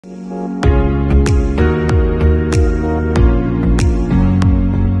Hi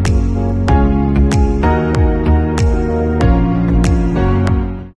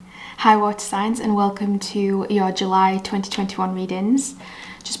water signs, and welcome to your July 2021 readings.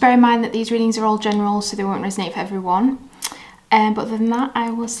 Just bear in mind that these readings are all general, so they won't resonate for everyone. But other than that, I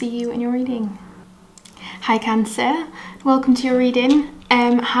will see you in your reading. Hi Cancer, welcome to your reading.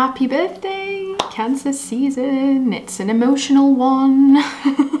 Happy birthday, Cancer season. It's an emotional one.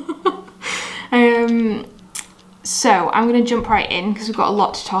 So I'm going to jump right in because we've got a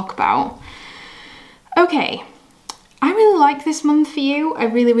lot to talk about. Okay. I really like this month for you, I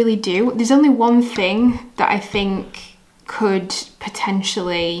really, really do. There's only one thing that I think could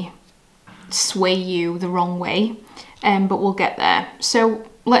potentially sway you the wrong way, but we'll get there. So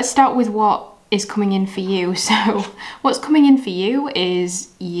let's start with what is coming in for you. So what's coming in for you is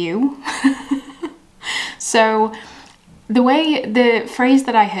you. So the phrase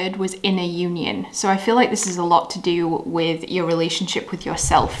that I heard was inner union. So I feel like this is a lot to do with your relationship with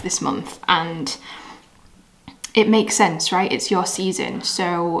yourself this month, and it makes sense, right? It's your season,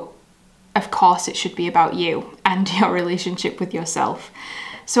 so of course it should be about you and your relationship with yourself.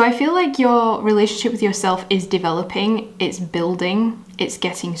 So I feel like your relationship with yourself is developing, it's building, it's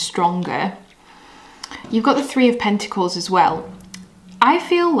getting stronger. You've got the Three of Pentacles as well. I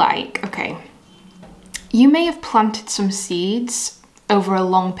feel like, okay, you may have planted some seeds over a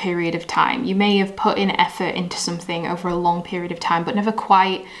long period of time. You may have put in effort into something over a long period of time, but never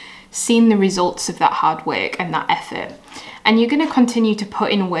quite seen the results of that hard work and that effort. And you're going to continue to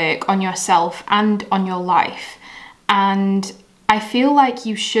put in work on yourself and on your life. And I feel like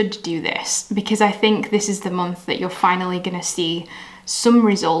you should do this because I think this is the month that you're finally going to see some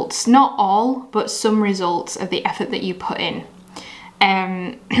results, not all, but some results of the effort that you put in.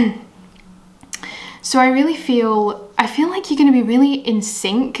 So I feel like you're going to be really in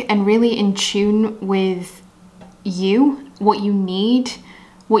sync and really in tune with you, what you need,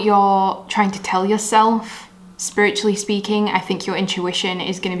 what you're trying to tell yourself. Spiritually speaking, I think your intuition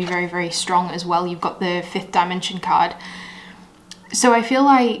is going to be very, very strong as well. You've got the Fifth Dimension card. So I feel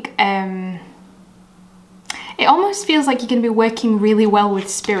like it almost feels like you're going to be working really well with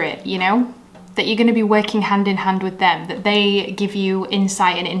spirit, you know? That you're going to be working hand in hand with them, that they give you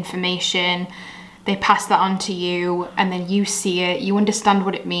insight and information, they pass that on to you, and then you see it, you understand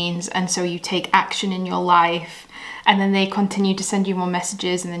what it means, and so you take action in your life. And then they continue to send you more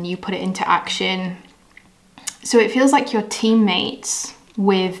messages and then you put it into action. So it feels like you're teammates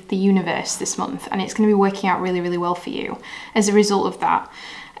with the universe this month, and it's going to be working out really, really well for you as a result of that.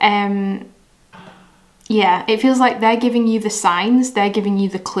 Yeah, it feels like they're giving you the signs, they're giving you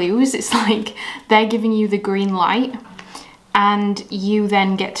the clues. It's like they're giving you the green light and you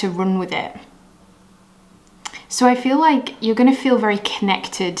then get to run with it. So I feel like you're going to feel very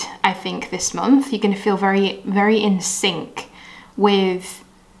connected, I think, this month. You're going to feel very, very in sync with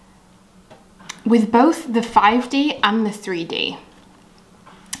both the 5D and the 3D.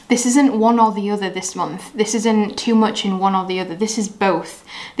 This isn't one or the other this month. This isn't too much in one or the other. This is both.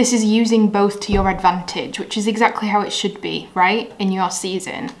 This is using both to your advantage, which is exactly how it should be, right? In your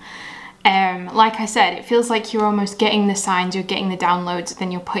season. Like I said, it feels like you're almost getting the signs, you're getting the downloads,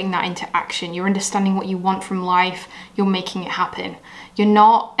 then you're putting that into action. You're understanding what you want from life, you're making it happen. You're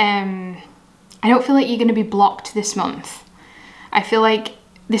not, I don't feel like you're going to be blocked this month. I feel like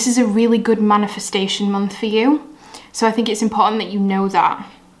this is a really good manifestation month for you. So I think it's important that you know that,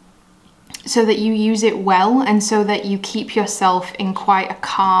 so that you use it well and so that you keep yourself in quite a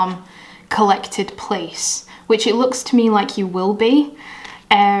calm, collected place, which it looks to me like you will be.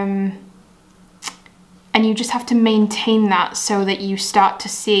 And you just have to maintain that so that you start to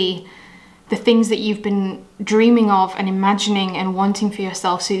see the things that you've been dreaming of and imagining and wanting for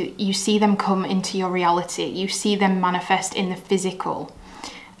yourself, so you see them come into your reality. You see them manifest in the physical.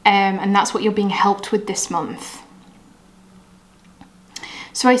 And that's what you're being helped with this month.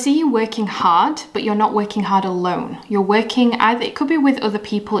 So I see you working hard, but you're not working hard alone. You're working either, it could be with other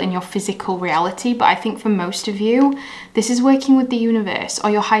people in your physical reality, but I think for most of you, this is working with the universe or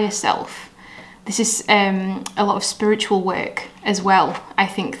your higher self. This is a lot of spiritual work as well, I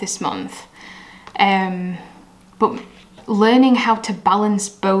think, this month. But learning how to balance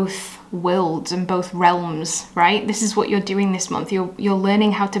both worlds and both realms, right? This is what you're doing this month. You're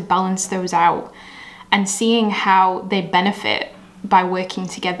learning how to balance those out and seeing how they benefit by working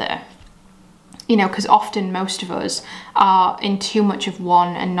together. You know, because often most of us are in too much of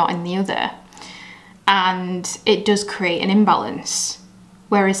one and not in the other. And it does create an imbalance.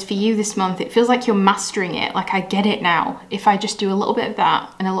 Whereas for you this month, it feels like you're mastering it. Like, I get it now. If I just do a little bit of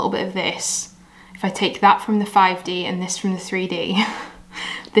that and a little bit of this, if I take that from the 5D and this from the 3D,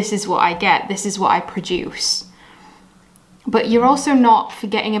 this is what I get, this is what I produce. But you're also not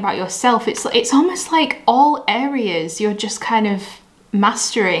forgetting about yourself. It's almost like all areas you're just kind of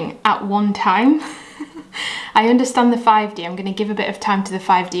mastering at one time. I understand the 5D. I'm going to give a bit of time to the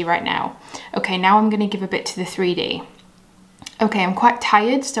 5D right now. Okay, now I'm going to give a bit to the 3D. Okay, I'm quite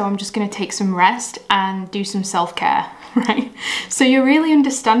tired, so I'm just going to take some rest and do some self-care, right? So you're really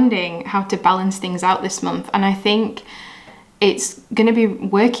understanding how to balance things out this month, and I think it's going to be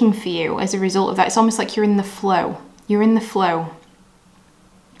working for you as a result of that. It's almost like you're in the flow. You're in the flow.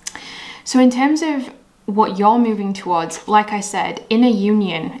 So in terms of what you're moving towards, like I said, inner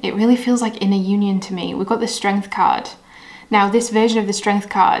union, it really feels like inner union to me. We've got the Strength card. Now, this version of the Strength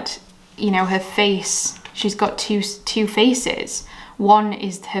card, you know, her face, she's got two faces. One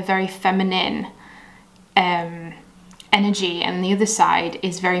is her very feminine energy, and the other side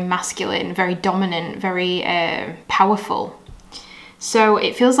is very masculine, very dominant, very powerful. So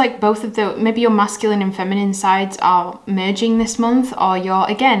it feels like both of the, maybe your masculine and feminine sides are merging this month, or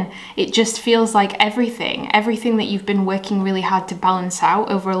again, it just feels like everything that you've been working really hard to balance out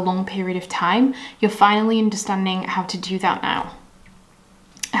over a long period of time, you're finally understanding how to do that now.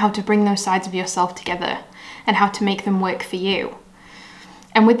 How to bring those sides of yourself together and how to make them work for you.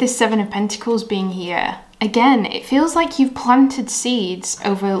 And with this 7 of Pentacles being here, again, it feels like you've planted seeds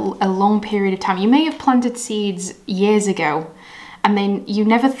over a long period of time. You may have planted seeds years ago, and then you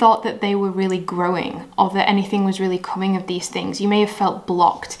never thought that they were really growing or that anything was really coming of these things. You may have felt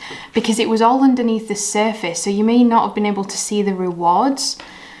blocked because it was all underneath the surface. So you may not have been able to see the rewards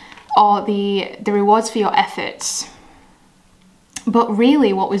or the rewards for your efforts. But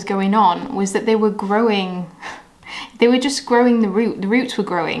really what was going on was that they were growing. They were just growing the root. The roots were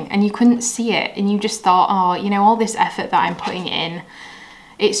growing and you couldn't see it. And you just thought, oh, you know, all this effort that I'm putting in,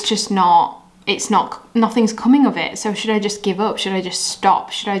 it's just not, nothing's coming of it. So should I just give up? Should I just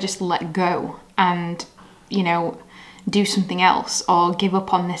stop? Should I just let go and, you know, do something else or give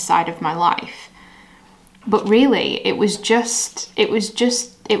up on this side of my life? But really, it was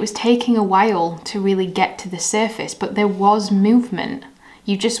taking a while to really get to the surface, but there was movement.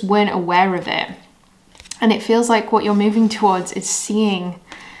 You just weren't aware of it. And it feels like what you're moving towards is seeing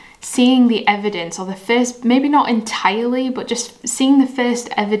the evidence, or the first, maybe not entirely, but just seeing the first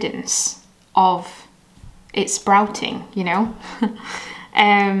evidence of it sprouting, you know?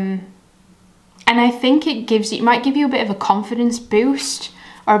 And I think it might give you a bit of a confidence boost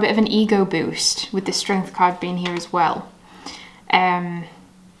or a bit of an ego boost with the Strength card being here as well. I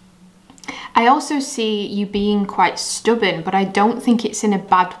also see you being quite stubborn, but I don't think it's in a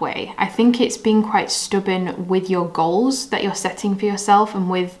bad way. I think it's being quite stubborn with your goals that you're setting for yourself and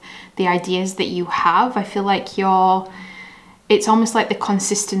with the ideas that you have. I feel like it's almost like the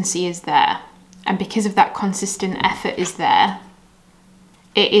consistency is there. And because of that consistent effort is there,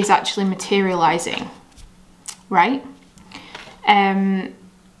 it is actually materializing, right?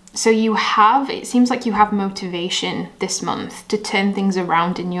 So it seems like you have motivation this month to turn things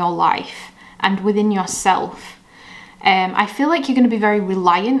around in your life and within yourself. I feel like you're going to be very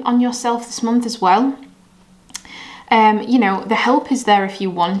reliant on yourself this month as well. You know, the help is there if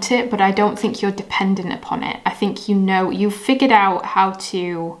you want it, but I don't think you're dependent upon it. I think you've figured out how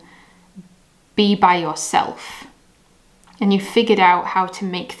to be by yourself, and you've figured out how to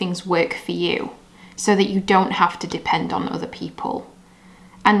make things work for you so that you don't have to depend on other people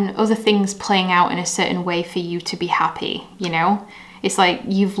and other things playing out in a certain way for you to be happy, you know? It's like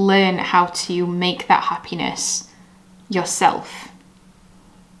you've learned how to make that happiness yourself.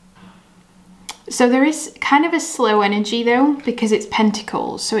 So there is kind of a slow energy though, because it's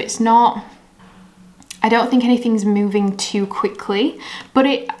Pentacles. So it's not, I don't think anything's moving too quickly, but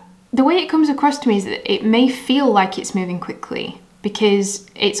the way it comes across to me is that it may feel like it's moving quickly because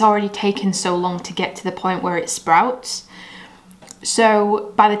it's already taken so long to get to the point where it sprouts.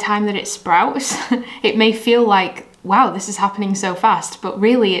 So by the time that it sprouts, it may feel like, wow, this is happening so fast, but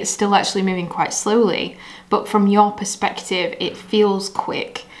really it's still actually moving quite slowly. But from your perspective, it feels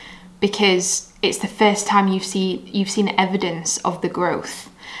quick because it's the first time you've seen evidence of the growth.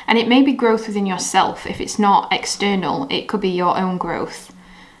 And it may be growth within yourself. If it's not external, it could be your own growth,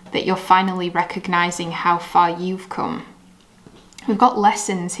 that you're finally recognizing how far you've come. We've got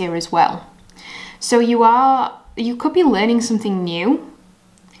lessons here as well. So you could be learning something new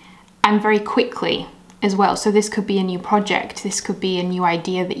and very quickly as well. So this could be a new project. This could be a new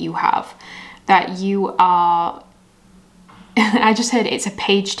idea that you have, that you are I just heard it's a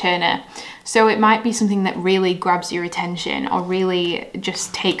page turner. So it might be something that really grabs your attention or really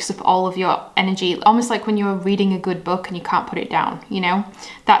just takes up all of your energy, almost like when you're reading a good book and you can't put it down, you know,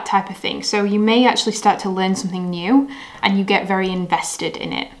 that type of thing. So you may actually start to learn something new and you get very invested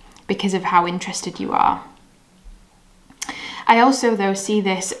in it because of how interested you are. I also, though, see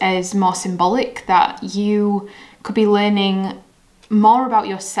this as more symbolic, that you could be learning more about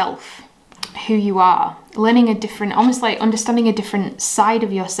yourself, who you are, learning a different, almost like understanding a different side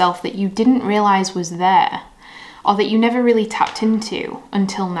of yourself that you didn't realize was there, or that you never really tapped into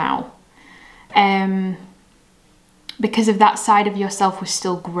until now. Because of that side of yourself was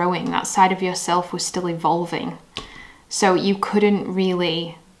still growing, that side of yourself was still evolving. So you couldn't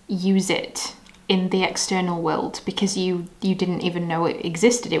really use it in the external world because you didn't even know it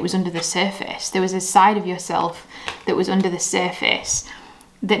existed. It was under the surface. There was a side of yourself that was under the surface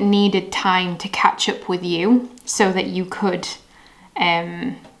that needed time to catch up with you so that you could,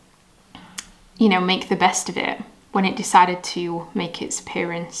 you know, make the best of it when it decided to make its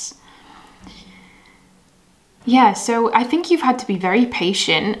appearance. Yeah, so I think you've had to be very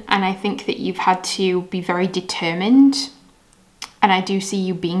patient, and I think that you've had to be very determined. And I do see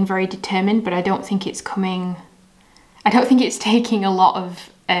you being very determined, but I don't think it's taking a lot of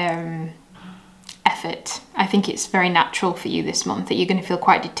effort. I think it's very natural for you this month that you're going to feel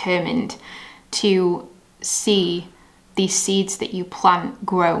quite determined to see these seeds that you plant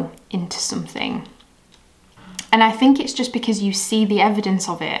grow into something. And I think it's just because you see the evidence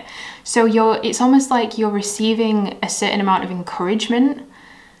of it. So it's almost like you're receiving a certain amount of encouragement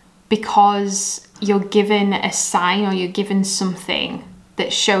because you're given a sign or you're given something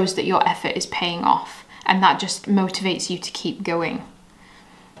that shows that your effort is paying off, and that just motivates you to keep going.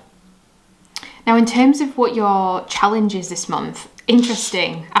 Now, in terms of what your challenge is this month,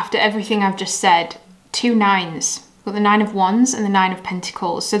 interesting, after everything I've just said, 2 nines. We've got the 9 of Wands and the 9 of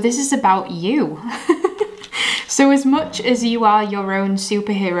Pentacles. So this is about you. So as much as you are your own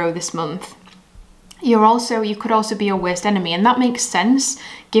superhero this month, you could also be your worst enemy. And that makes sense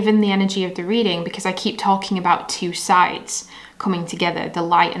given the energy of the reading, because I keep talking about 2 sides coming together, the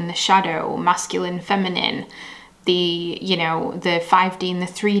light and the shadow, masculine, feminine, the 5D and the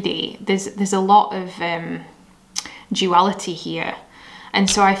 3D. There's a lot of duality here. And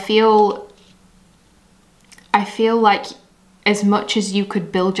so I feel like as much as you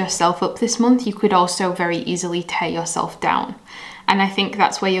could build yourself up this month, you could also very easily tear yourself down. And I think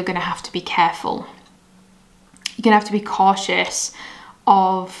that's where you're going to have to be careful. You're going to have to be cautious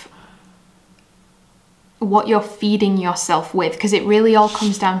of what you're feeding yourself with, because it really all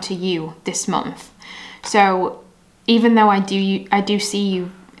comes down to you this month. So even though I do see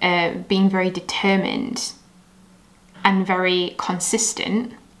you being very determined and very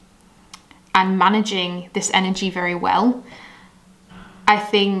consistent and managing this energy very well, I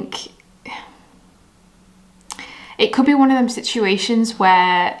think it could be one of them situations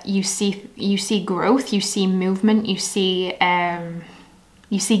where you see growth, you see movement, you see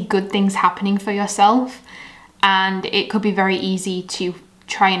good things happening for yourself, and it could be very easy to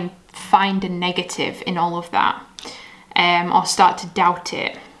try and find a negative in all of that, or start to doubt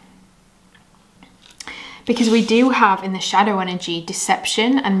it. Because we do have in the shadow energy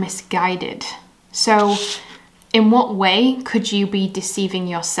deception and misguided. So in what way could you be deceiving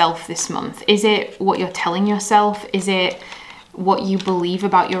yourself this month? Is it what you're telling yourself? Is it what you believe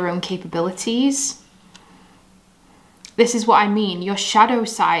about your own capabilities? This is what I mean. Your shadow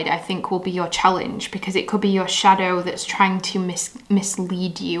side, I think, will be your challenge, because it could be your shadow that's trying to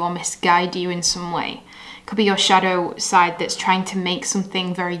mislead you or misguide you in some way. It could be your shadow side that's trying to make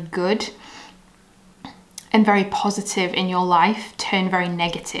something very good and very positive in your life turn very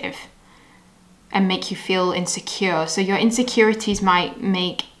negative and make you feel insecure. So your insecurities might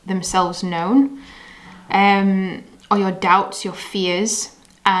make themselves known, or your doubts, your fears,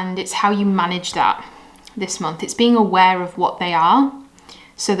 and it's how you manage that this month. It's being aware of what they are,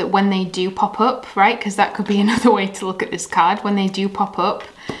 so that when they do pop up, right, because that could be another way to look at this card, when they do pop up,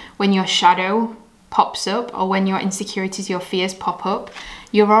 when your shadow pops up, or when your insecurities, your fears pop up,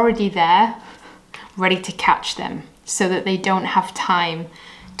 you're already there, ready to catch them, so that they don't have time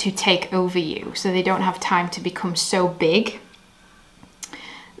to take over you, so they don't have time to become so big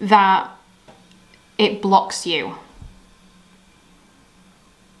that it blocks you.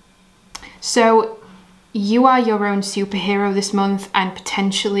 So you are your own superhero this month and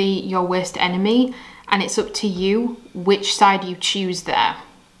potentially your worst enemy, and it's up to you which side you choose there.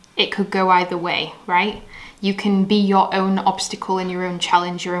 It could go either way, right? You can be your own obstacle and your own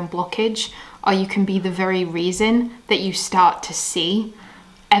challenge, your own blockage, or you can be the very reason that you start to see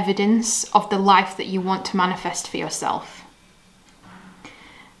evidence of the life that you want to manifest for yourself.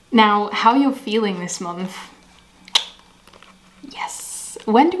 Now, how you're feeling this month. Yes.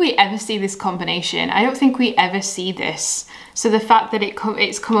 When do we ever see this combination? I don't think we ever see this. So the fact that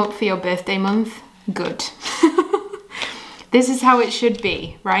it's come up for your birthday month, good. This is how it should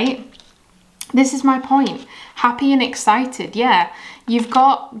be, right? This is my point. Happy and excited, yeah. You've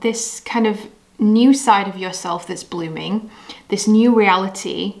got this kind of new side of yourself that's blooming, this new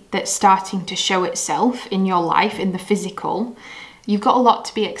reality that's starting to show itself in your life, in the physical. You've got a lot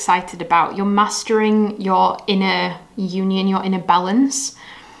to be excited about. You're mastering your inner union, your inner balance.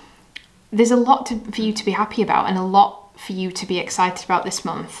 There's a lot for you to be happy about and a lot for you to be excited about this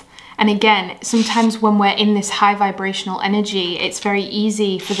month. And again, sometimes when we're in this high vibrational energy, it's very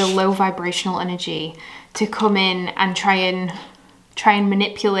easy for the low vibrational energy to come in and try and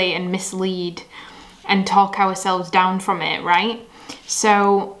manipulate and mislead and talk ourselves down from it, right?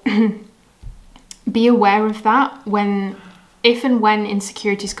 So be aware of that. If and when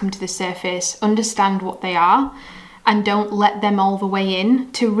insecurities come to the surface, understand what they are and don't let them all the way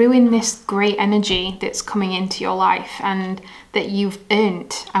in to ruin this great energy that's coming into your life and that you've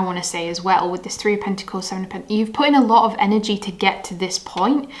earned, I want to say as well, with this 3 of Pentacles, 7 of Pentacles. You've put in a lot of energy to get to this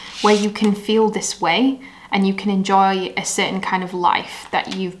point where you can feel this way and you can enjoy a certain kind of life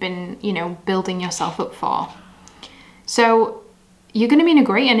that you've been, you know, building yourself up for. So you're going to be in a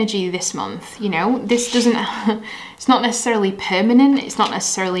great energy this month, you know. This doesn't, it's not necessarily permanent, it's not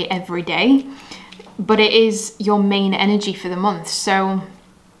necessarily every day, but it is your main energy for the month. So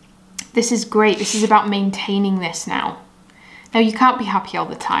this is great. This is about maintaining this now. Now, you can't be happy all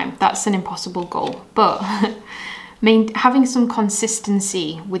the time. That's an impossible goal, but having some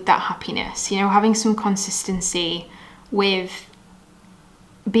consistency with that happiness, you know, having some consistency with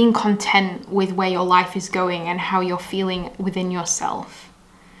being content with where your life is going and how you're feeling within yourself.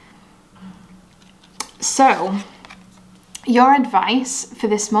 So your advice for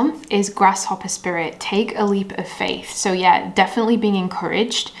this month is grasshopper spirit. Take a leap of faith. So yeah, definitely being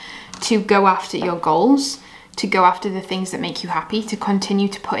encouraged to go after your goals, to go after the things that make you happy, to continue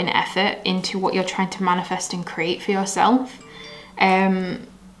to put in effort into what you're trying to manifest and create for yourself. To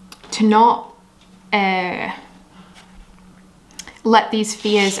not let these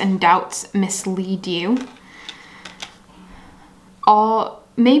fears and doubts mislead you. Or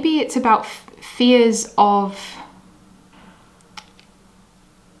maybe it's about fears of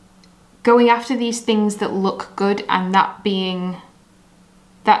going after these things that look good and that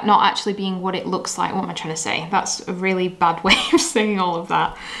not actually being what it looks like. What am I trying to say? That's a really bad way of saying all of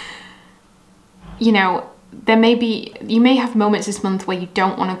that. You know, you may have moments this month where you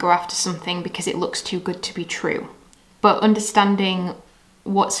don't want to go after something because it looks too good to be true. But understanding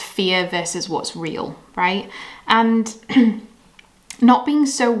what's fear versus what's real, right? And not being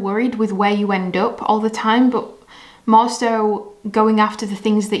so worried with where you end up all the time, but more so going after the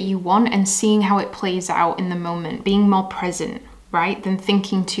things that you want and seeing how it plays out in the moment, being more present, right, than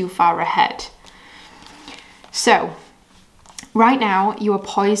thinking too far ahead. So right now you are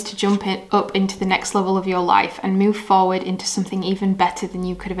poised to jump up into the next level of your life and move forward into something even better than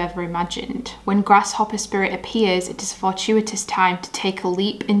you could have ever imagined. When grasshopper spirit appears, it is a fortuitous time to take a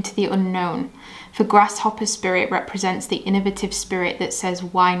leap into the unknown. For grasshopper spirit represents the innovative spirit that says,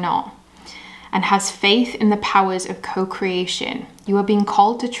 why not? And has faith in the powers of co-creation. You are being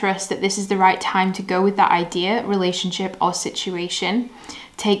called to trust that this is the right time to go with that idea, relationship, or situation.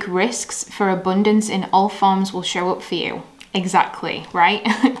 Take risks, for abundance in all forms will show up for you. Exactly, right?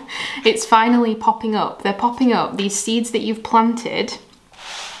 It's finally popping up. They're popping up. These seeds that you've planted,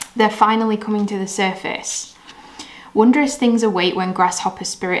 they're finally coming to the surface. Wondrous things await when grasshopper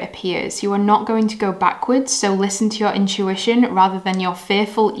spirit appears. You are not going to go backwards, so listen to your intuition rather than your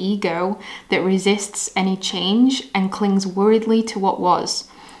fearful ego that resists any change and clings worriedly to what was.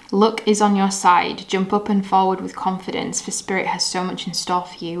 Luck is on your side. Jump up and forward with confidence, for spirit has so much in store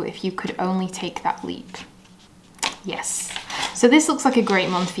for you if you could only take that leap. Yes. So this looks like a great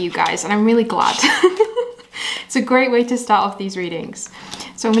month for you guys, and I'm really glad. It's a great way to start off these readings.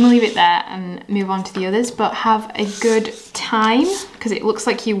 So I'm going to leave it there and move on to the others, but have a good time because it looks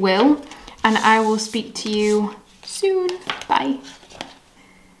like you will, and I will speak to you soon. Bye.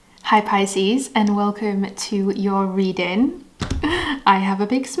 Hi Pisces, and welcome to your reading. I have a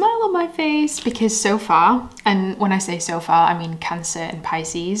big smile on my face because so far, and when I say so far, I mean Cancer and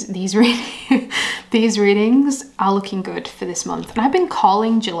Pisces, these readings are looking good for this month. And I've been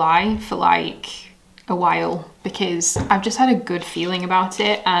calling July for like a while because I've just had a good feeling about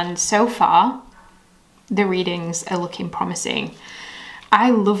it, and so far the readings are looking promising. I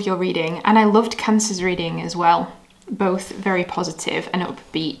love your reading, and I loved Cancer's reading as well. Both very positive and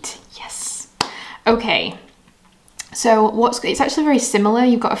upbeat. Yes. Okay. So it's actually very similar.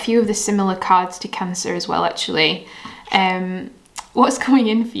 You've got a few of the similar cards to Cancer as well, actually. What's coming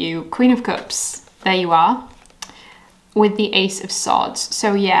in for you? Queen of Cups, there you are, with the Ace of Swords.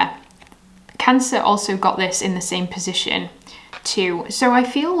 So yeah, Cancer also got this in the same position too. So I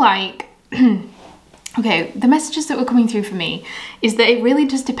feel like, okay, the messages that were coming through for me is that it really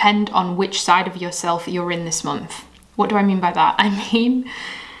does depend on which side of yourself you're in this month. What do I mean by that? I mean,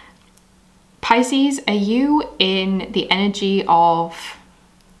 Pisces, are you in the energy of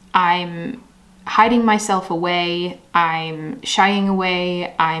I'm hiding myself away, I'm shying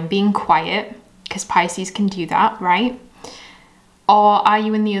away, I'm being quiet, because Pisces can do that, right? Or are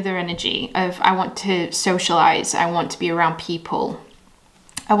you in the other energy of I want to socialize, I want to be around people,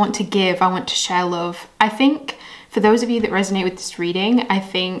 I want to give, I want to share love? I think for those of you that resonate with this reading, I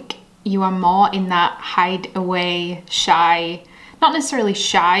think you are more in that hide away, shy, not necessarily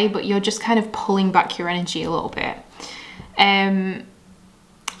shy, but you're just kind of pulling back your energy a little bit.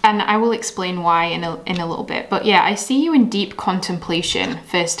 And I will explain why in a little bit. But yeah, I see you in deep contemplation,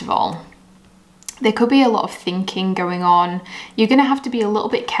 first of all. There could be a lot of thinking going on. You're going to have to be a little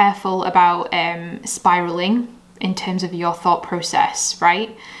bit careful about spiraling in terms of your thought process,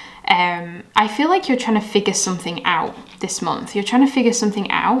 right? I feel like you're trying to figure something out this month. You're trying to figure something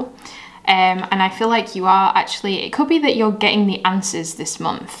out. And I feel like you are actually, it could be that you're getting the answers this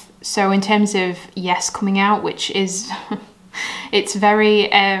month. So in terms of yes coming out, which is, it's very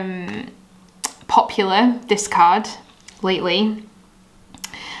popular, this card, lately.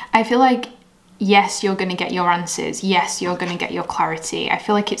 I feel like, yes, you're going to get your answers. Yes, you're going to get your clarity. I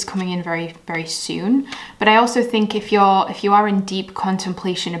feel like it's coming in very, very soon. But I also think if you are in deep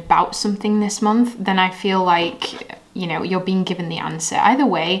contemplation about something this month, then I feel like, you know, you're being given the answer. Either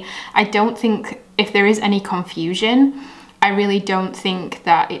way, I don't think, if there is any confusion, I really don't think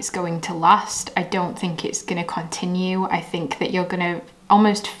that it's going to last. I don't think it's going to continue. I think that you're going to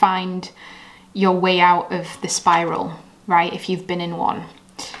almost find your way out of the spiral, right, if you've been in one.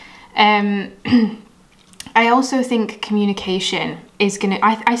 I also think communication is going to,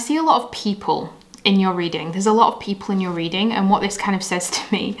 I see a lot of people in your reading. There's a lot of people in your reading, and what this kind of says to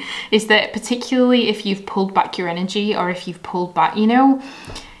me is that particularly if you've pulled back your energy, or if you've pulled back, you know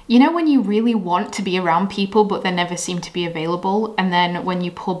when you really want to be around people but they never seem to be available, and then when you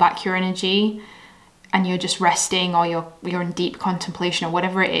pull back your energy and you're just resting, or you're in deep contemplation, or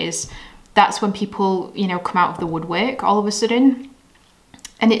whatever it is, that's when people, you know, come out of the woodwork all of a sudden.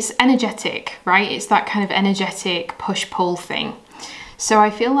 And it's energetic, right? It's that kind of energetic push-pull thing. So I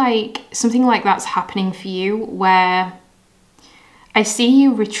feel like something like that's happening for you, where I see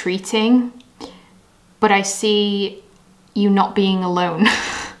you retreating, but I see you not being alone.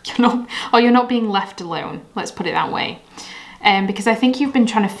 You're not being left alone. Let's put it that way. Because I think you've been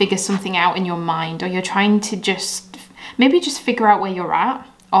trying to figure something out in your mind, or you're trying to maybe just figure out where you're at,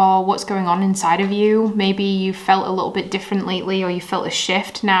 or what's going on inside of you. Maybe you felt a little bit different lately, or you felt a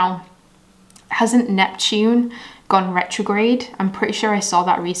shift. Now, hasn't Neptune gone retrograde? I'm pretty sure I saw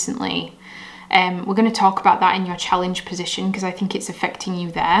that recently. We're going to talk about that in your challenge position, because I think it's affecting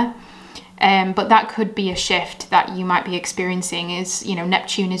you there. But that could be a shift that you might be experiencing. Is, you know,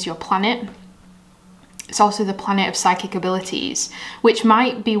 Neptune is your planet. It's also the planet of psychic abilities, which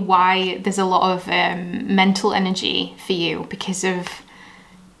might be why there's a lot of mental energy for you, because of,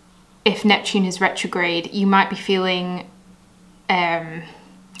 if Neptune is retrograde, you might be feeling a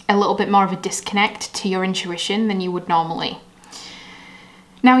little bit more of a disconnect to your intuition than you would normally.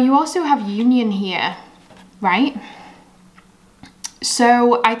 Now, you also have Union here, right?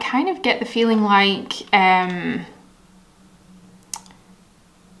 So I kind of get the feeling like,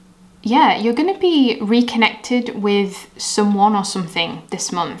 yeah, you're going to be reconnected with someone or something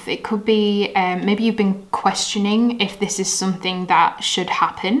this month. It could be, maybe you've been questioning if this is something that should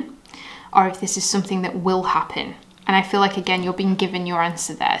happen, or if this is something that will happen. And I feel like, again, you're being given your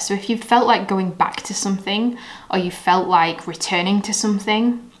answer there. So if you felt like going back to something, or you felt like returning to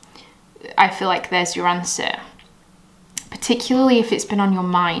something, I feel like there's your answer. Particularly if it's been on your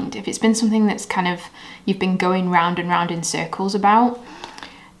mind, if it's been something that's kind of, you've been going round and round in circles about.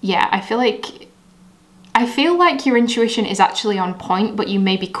 Yeah, I feel like your intuition is actually on point, but you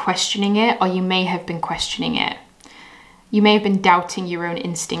may be questioning it, or you may have been questioning it. You may have been doubting your own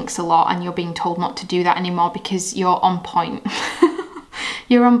instincts a lot, and you're being told not to do that anymore because you're on point.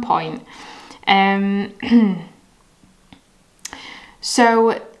 You're on point.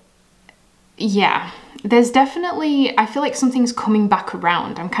 So, yeah, there's definitely, I feel like something's coming back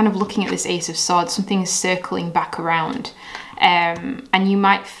around. I'm kind of looking at this Ace of Swords. Something is circling back around. And you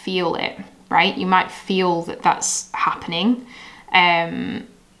might feel it, right? You might feel that that's happening. And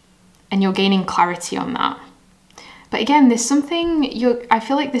you're gaining clarity on that. But again, there's something, I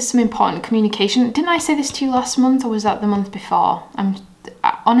feel like there's some important communication. Didn't I say this to you last month, or was that the month before?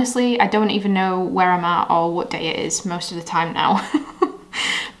 Honestly, I don't even know where I'm at or what day it is most of the time now.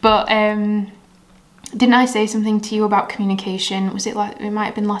 But didn't I say something to you about communication? Was it like, it might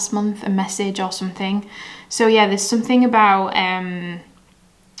have been last month, a message or something? So yeah, there's something about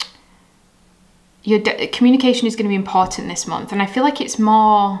communication is going to be important this month. And I feel like it's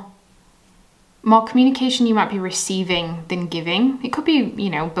more communication you might be receiving than giving. It could be, you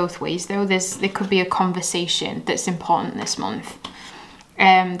know, both ways though. There could be a conversation that's important this month,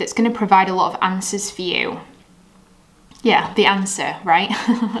 that's going to provide a lot of answers for you. Yeah, the answer, right?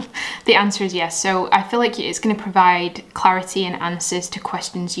 The answer is yes. So I feel like it's going to provide clarity and answers to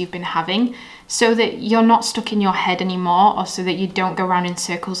questions you've been having, so that you're not stuck in your head anymore, or so that you don't go around in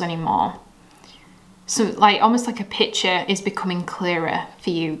circles anymore. So like almost like a picture is becoming clearer for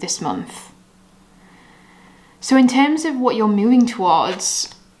you this month. So in terms of what you're moving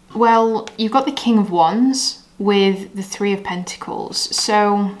towards, well, you've got the King of Wands with the Three of Pentacles.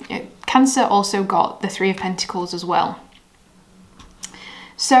 So Cancer also got the Three of Pentacles as well.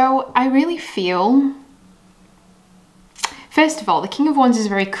 So I really feel, first of all, the King of Wands is a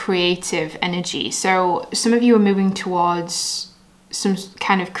very creative energy. So some of you are moving towards some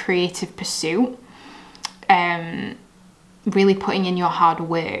kind of creative pursuit, really putting in your hard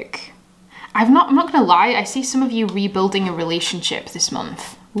work. I'm not gonna lie, I see some of you rebuilding a relationship this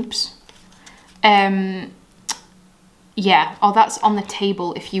month. Oops. Yeah, or that's on the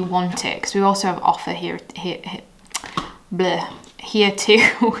table if you want it, because we also have offer here too.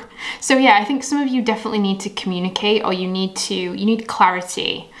 So yeah, I think some of you definitely need to communicate, or you need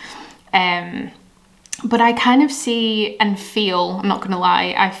clarity. But I kind of see and feel, I'm not gonna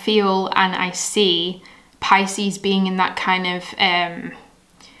lie, I feel and I see Pisces being in that kind of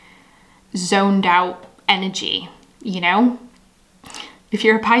zoned out energy, you know? If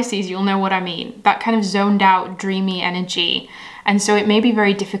you're a Pisces, you'll know what I mean. That kind of zoned out, dreamy energy. And so it may be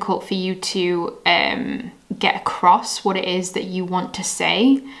very difficult for you to get across what it is that you want to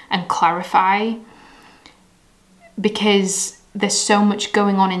say and clarify, because there's so much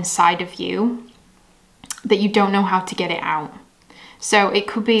going on inside of you that you don't know how to get it out. So there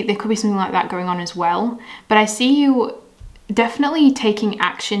could be something like that going on as well. But I see you definitely taking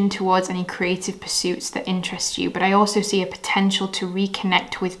action towards any creative pursuits that interest you, but I also see a potential to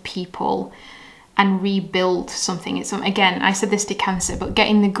reconnect with people and rebuild something. It's again, I said this to Cancer, but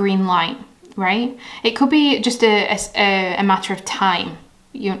getting the green light, right? It could be just a matter of time,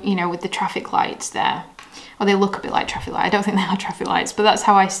 you know, with the traffic lights there. Or they look a bit like traffic lights. I don't think they are traffic lights, but that's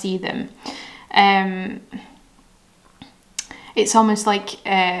how I see them. It's almost like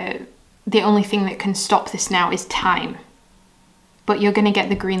the only thing that can stop this now is time. But you're going to get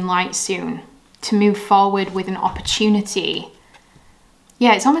the green light soon to move forward with an opportunity.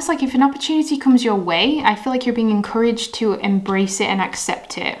 Yeah, it's almost like if an opportunity comes your way, I feel like you're being encouraged to embrace it and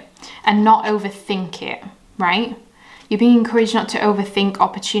accept it and not overthink it, right? You're being encouraged not to overthink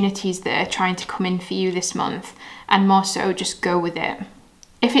opportunities that are trying to come in for you this month, and more so just go with it.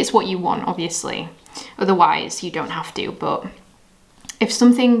 If it's what you want, obviously. Otherwise, you don't have to, but if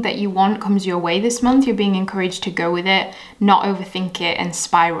something that you want comes your way this month, you're being encouraged to go with it, not overthink it and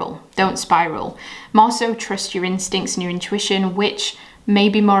spiral. Don't spiral. More so trust your instincts and your intuition, which may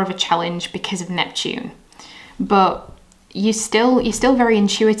be more of a challenge because of Neptune. But you're still very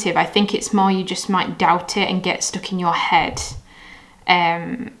intuitive. I think it's more you just might doubt it and get stuck in your head.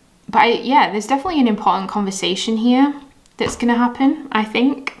 Yeah, there's definitely an important conversation here that's going to happen, I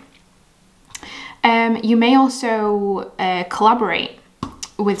think. You may also collaborate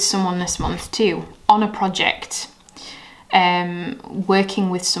with someone this month too, on a project, working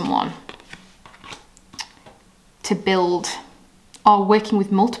with someone to build, or working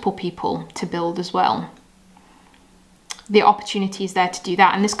with multiple people to build as well. The opportunity is there to do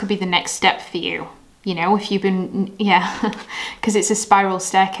that, and this could be the next step for you, you know, if you've been, yeah, because it's a spiral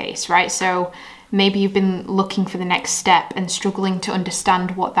staircase, right? So maybe you've been looking for the next step and struggling to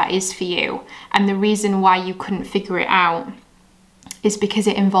understand what that is for you, and the reason why you couldn't figure it out is because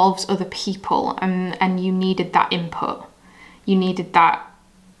it involves other people, and you needed that input. You needed that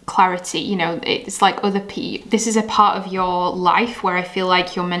clarity, you know, it's like other people. This is a part of your life where I feel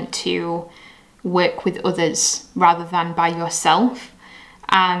like you're meant to work with others rather than by yourself.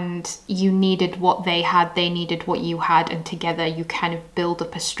 And you needed what they had, they needed what you had, and together you kind of build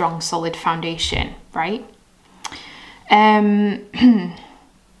up a strong, solid foundation, right?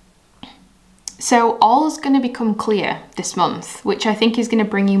 So all's going to become clear this month, which I think is going to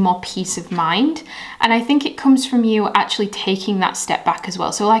bring you more peace of mind. And I think it comes from you actually taking that step back as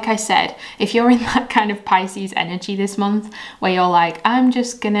well. So like I said, if you're in that kind of Pisces energy this month where you're like, I'm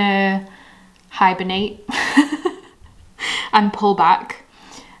just going to hibernate and pull back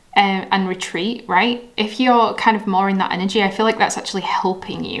and retreat, right? If you're kind of more in that energy, I feel like that's actually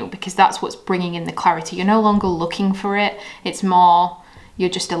helping you, because that's what's bringing in the clarity. You're no longer looking for it. It's more, you're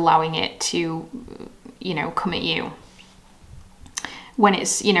just allowing it to, you know, come at you when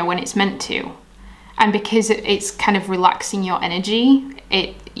it's, you know, when it's meant to. And because it's kind of relaxing your energy,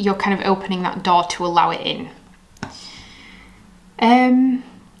 you're kind of opening that door to allow it in.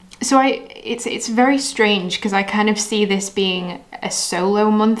 So it's very strange, because I kind of see this being a solo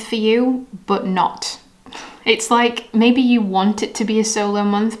month for you, but not. It's like maybe you want it to be a solo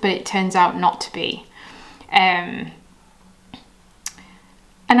month, but it turns out not to be. And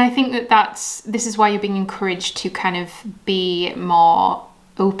I think this is why you're being encouraged to kind of be more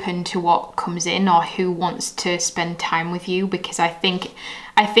open to what comes in, or who wants to spend time with you, because I think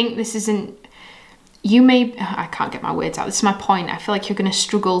this isn't, I can't get my words out. This is my point. I feel like you're going to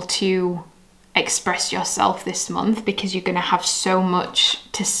struggle to express yourself this month, because you're going to have so much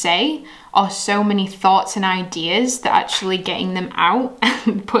to say, or so many thoughts and ideas, that actually getting them out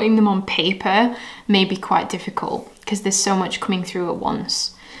and putting them on paper may be quite difficult, because there's so much coming through at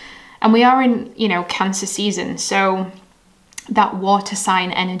once. And we are in, you know, Cancer season, so that water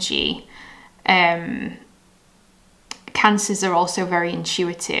sign energy, Cancers are also very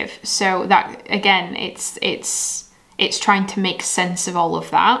intuitive. So that, again, it's trying to make sense of all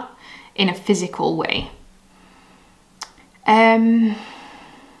of that in a physical way.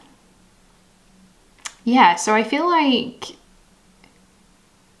 Yeah, so I feel like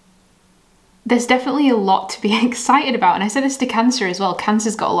there's definitely a lot to be excited about. And I said this to Cancer as well.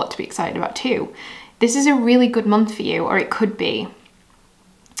 Cancer's got a lot to be excited about too. This is a really good month for you, or it could be.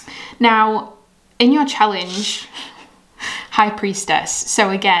 Now, in your challenge, High Priestess. So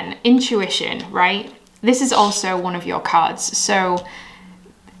again, intuition, right? This is also one of your cards. So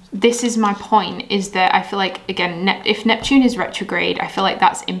this is my point, is that I feel like, again, if Neptune is retrograde, I feel like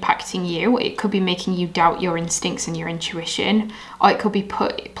that's impacting you. It could be making you doubt your instincts and your intuition, or it could be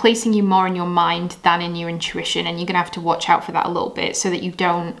placing you more in your mind than in your intuition, and you're gonna have to watch out for that a little bit so that you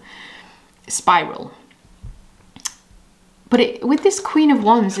don't spiral. But with this Queen of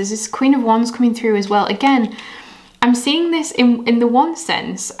Wands, there's this Queen of Wands coming through as well. Again, I'm seeing this in the one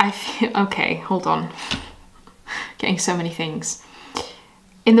sense, I feel, okay, hold on, getting so many things.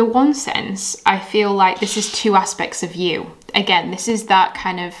 In the one sense, I feel like this is two aspects of you. Again, this is that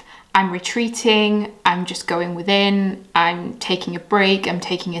kind of, I'm retreating, I'm just going within, I'm taking a break, I'm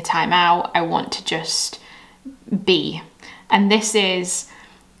taking a time out, I want to just be. And this is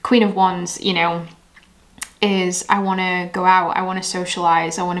Queen of Wands, you know, is I want to go out, I want to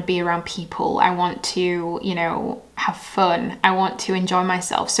socialize, I want to be around people, I want to, you know, have fun, I want to enjoy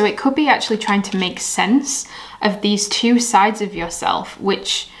myself. So it could be actually trying to make sense of these two sides of yourself,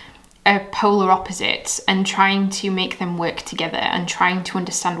 which are polar opposites, and trying to make them work together, and trying to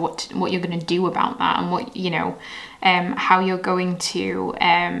understand what you're going to do about that, and what, you know, how you're going to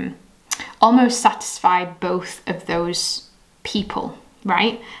almost satisfy both of those people,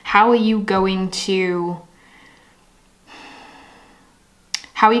 right? How are you going to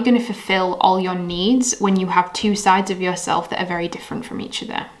fulfill all your needs when you have two sides of yourself that are very different from each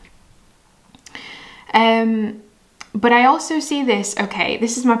other? But I also see this, okay,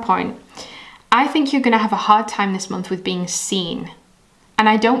 this is my point. I think you're going to have a hard time this month with being seen. And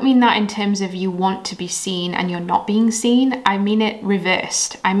I don't mean that in terms of you want to be seen and you're not being seen. I mean it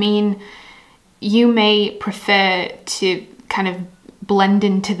reversed. I mean, you may prefer to kind of blend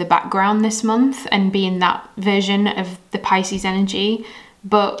into the background this month and be in that version of the Pisces energy,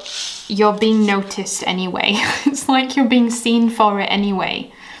 but you're being noticed anyway. It's like you're being seen for it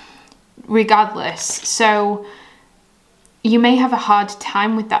anyway, regardless. So you may have a hard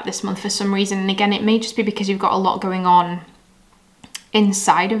time with that this month for some reason. And again, it may just be because you've got a lot going on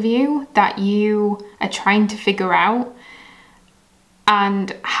inside of you that you are trying to figure out,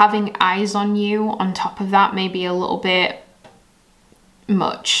 and having eyes on you on top of that may be a little bit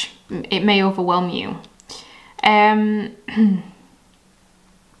much. It may overwhelm you.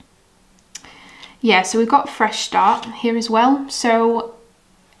 Yeah, so we've got fresh start here as well. So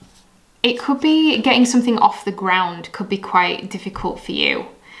it could be getting something off the ground could be quite difficult for you.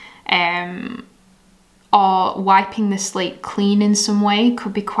 Or wiping the slate clean in some way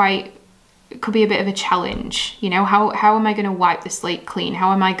could be a bit of a challenge. You know, how am I going to wipe the slate clean?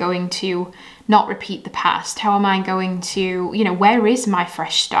 How am I going to not repeat the past? How am I going to, you know, where is my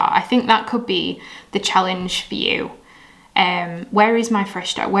fresh start? I think that could be the challenge for you. Where is my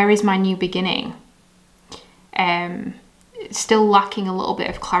fresh start? Where is my new beginning? Still lacking a little bit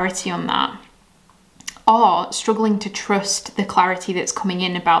of clarity on that. Or struggling to trust the clarity that's coming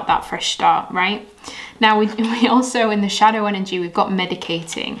in about that fresh start, right? Now, we also, in the shadow energy, we've got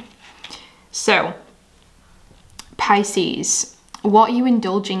medicating. So, Pisces, what are you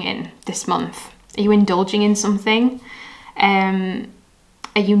indulging in this month? Are you indulging in something? Are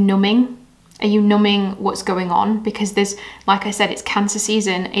you numbing? Are you numbing what's going on? Because there's, like I said, it's Cancer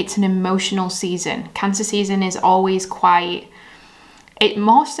season. It's an emotional season. Cancer season is always quite, it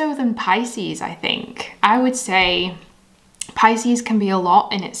more so than Pisces, I think. I would say Pisces can be a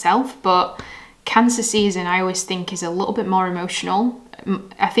lot in itself, but Cancer season I always think is a little bit more emotional.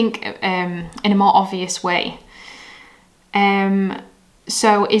 I think in a more obvious way.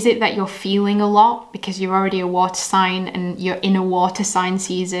 So is it that you're feeling a lot because you're already a water sign and you're in a water sign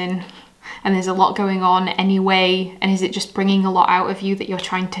season and there's a lot going on anyway? And is it just bringing a lot out of you that you're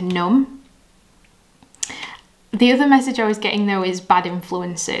trying to numb? The other message I was getting though is bad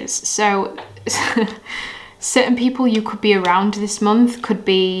influences. So certain people you could be around this month could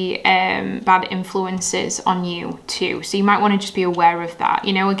be bad influences on you too. So you might want to just be aware of that.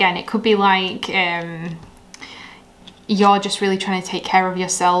 You know, again, it could be like you're just really trying to take care of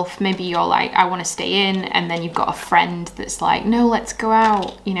yourself. Maybe you're like, I want to stay in, and then you've got a friend that's like, no, let's go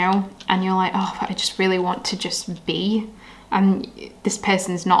out, you know? And you're like, oh, I just really want to just be. And this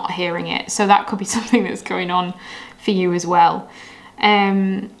person's not hearing it. So that could be something that's going on for you as well.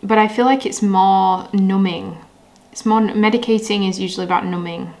 But I feel like it's more numbing. It's more, medicating is usually about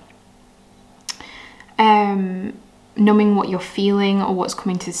numbing. Numbing what you're feeling or what's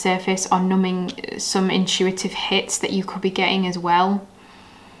coming to the surface, or numbing some intuitive hits that you could be getting as well.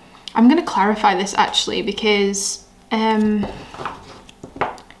 I'm going to clarify this actually because it's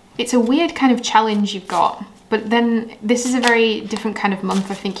a weird kind of challenge you've got. But then this is a very different kind of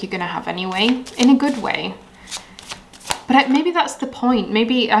month I think you're going to have anyway, in a good way. But maybe that's the point.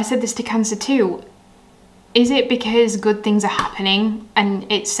 Maybe I said this to Cancer too. Is it because good things are happening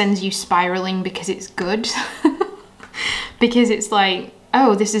and it sends you spiraling because it's good? Because it's like,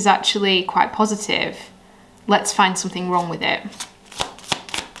 oh, this is actually quite positive. Let's find something wrong with it.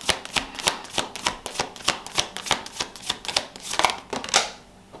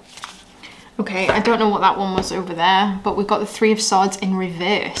 Okay, I don't know what that one was over there, but we've got the Three of Swords in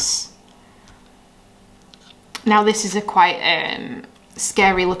reverse. Now this is a quite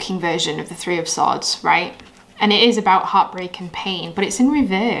scary looking version of the Three of Swords, right? And it is about heartbreak and pain, but it's in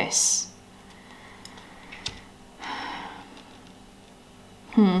reverse.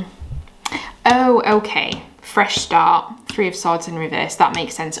 Oh, okay. Fresh start. Three of Swords in reverse. That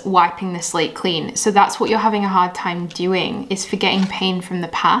makes sense. Wiping the slate clean. So that's what you're having a hard time doing, is forgetting pain from the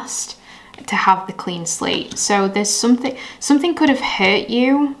past to have the clean slate. So there's something could have hurt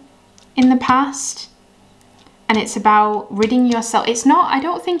you in the past, and it's about ridding yourself. It's not, I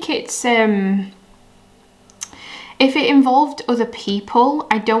don't think it's if it involved other people,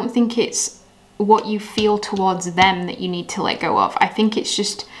 I don't think it's what you feel towards them that you need to let go of. I think it's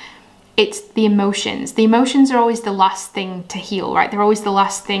just, it's the emotions. The emotions are always the last thing to heal, right? They're always the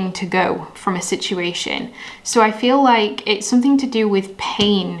last thing to go from a situation. So I feel like it's something to do with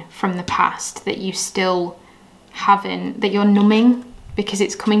pain from the past that you still haven't, that you're numbing because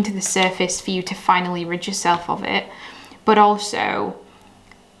it's coming to the surface for you to finally rid yourself of it. But also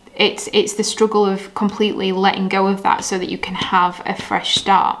it's the struggle of completely letting go of that so that you can have a fresh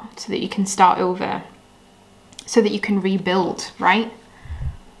start, so that you can start over, so that you can rebuild, right?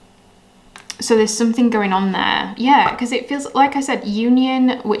 So there's something going on there. Yeah, because it feels, like I said,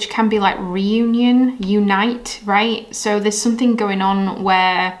 union, which can be like reunion, unite, right? So there's something going on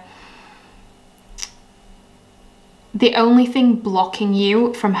where the only thing blocking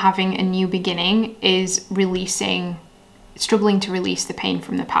you from having a new beginning is struggling to release the pain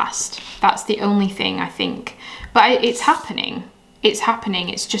from the past. That's the only thing, I think. But it's happening. It's happening.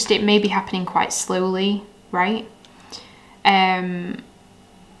 It's just, it may be happening quite slowly, right?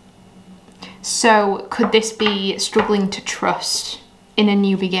 So could this be struggling to trust in a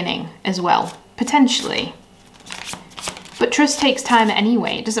new beginning as well? Potentially. But trust takes time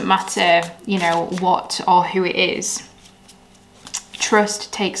anyway. It doesn't matter, you know, what or who it is.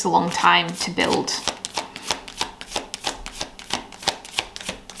 Trust takes a long time to build.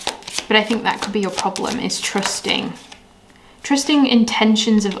 But I think that could be your problem, is trusting. Trusting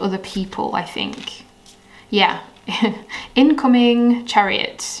intentions of other people, I think. Yeah, incoming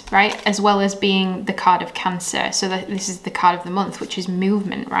Chariot, right? As well as being the card of Cancer. So that this is the card of the month, which is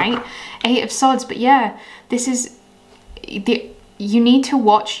movement, right? 8 of Swords. But yeah, this is you need to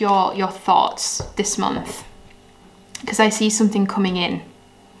watch your thoughts this month, because I see something coming in.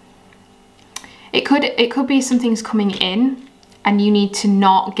 It could be something's coming in and you need to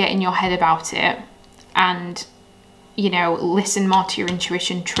not get in your head about it and, you know, listen more to your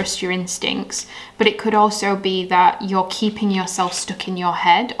intuition, trust your instincts. But it could also be that you're keeping yourself stuck in your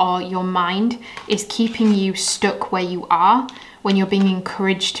head, or your mind is keeping you stuck where you are when you're being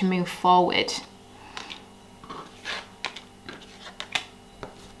encouraged to move forward.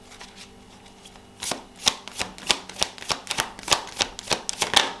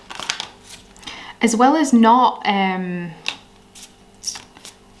 As well as not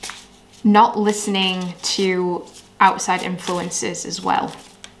listening to outside influences as well.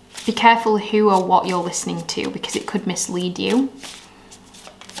 Be careful who or what you're listening to, because it could mislead you.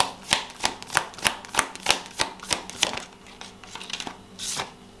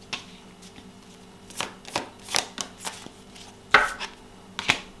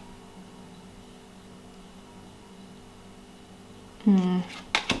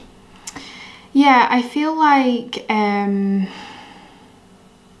 Yeah, I feel like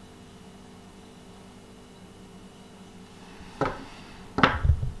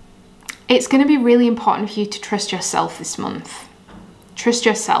it's going to be really important for you to trust yourself this month. Trust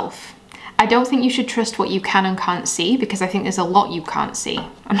yourself. I don't think you should trust what you can and can't see, because I think there's a lot you can't see.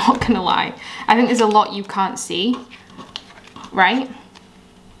 I'm not going to lie. I think there's a lot you can't see, right?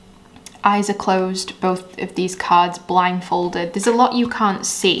 Eyes are closed, both of these cards, blindfolded. There's a lot you can't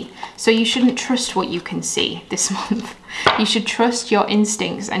see. So you shouldn't trust what you can see this month. You should trust your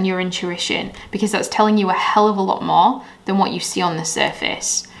instincts and your intuition, because that's telling you a hell of a lot more than what you see on the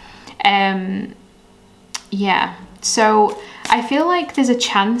surface. Yeah, so I feel like there's a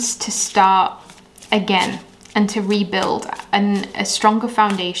chance to start again and to rebuild a stronger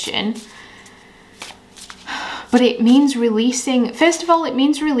foundation. But it means releasing, first of all, it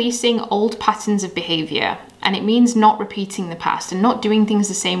means releasing old patterns of behavior, and it means not repeating the past and not doing things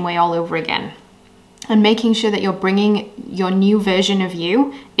the same way all over again, and making sure that you're bringing your new version of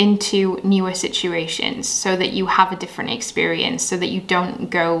you into newer situations so that you have a different experience, so that you don't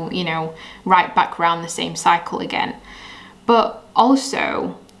go, you know, right back around the same cycle again. But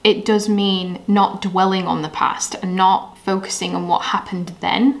also, it does mean not dwelling on the past and not focusing on what happened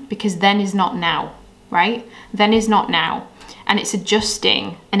then, because then is not now. Right? Then is not now. And it's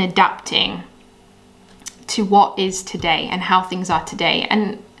adjusting and adapting to what is today and how things are today.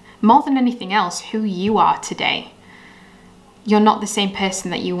 And more than anything else, who you are today. You're not the same person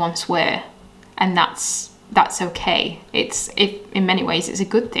that you once were. And that's okay. In many ways, it's a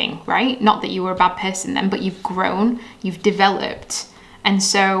good thing, right? Not that you were a bad person then, but you've grown, you've developed. And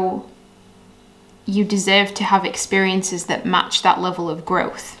so you deserve to have experiences that match that level of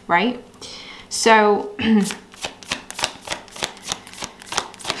growth, right? So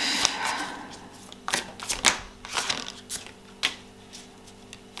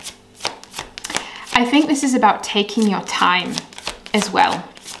I think this is about taking your time as well.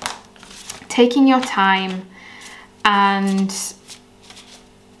 Taking your time and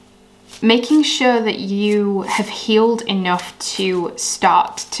making sure that you have healed enough to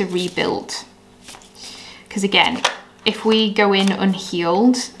start to rebuild. Because again, if we go in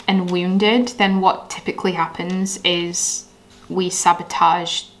unhealed and wounded, then what typically happens is we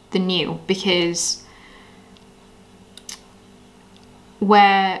sabotage the new, because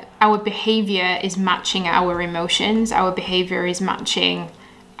where our behavior is matching our emotions, our behavior is matching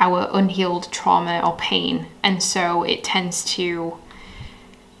our unhealed trauma or pain. And so it tends to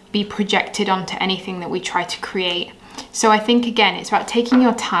be projected onto anything that we try to create. So I think, again, it's about taking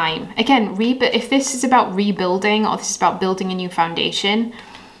your time. Again, if this is about rebuilding, or this is about building a new foundation,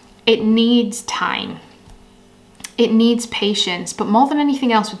 it needs time. It needs patience. But more than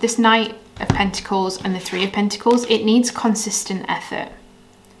anything else, with this Knight of Pentacles and the Three of Pentacles, it needs consistent effort,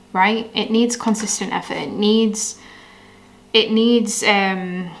 right? It needs consistent effort. It needs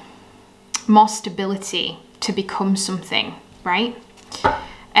more stability to become something, right?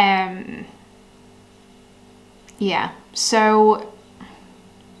 Yeah, so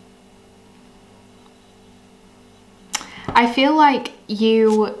I feel like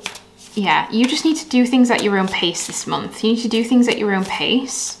you just need to do things at your own pace this month. You need to do things at your own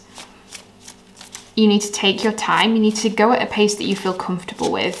pace. You need to take your time. You need to go at a pace that you feel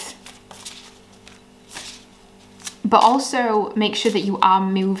comfortable with. But also make sure that you are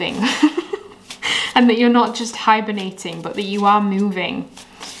moving and that you're not just hibernating, but that you are moving.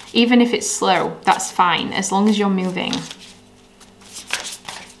 Even if it's slow, that's fine, as long as you're moving.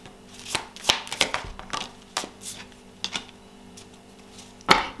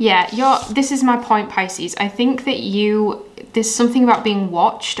 Yeah, this is my point, Pisces. I think that there's something about being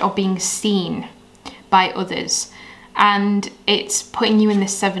watched or being seen by others, and it's putting you in the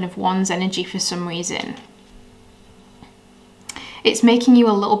Seven of Wands energy for some reason. It's making you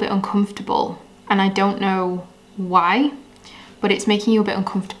a little bit uncomfortable, and I don't know why, but it's making you a bit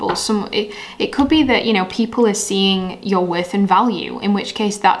uncomfortable. It could be that, you know, people are seeing your worth and value, in which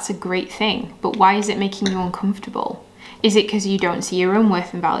case that's a great thing, but why is it making you uncomfortable? Is it because you don't see your own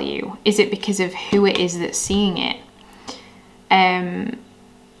worth and value? Is it because of who it is that's seeing it?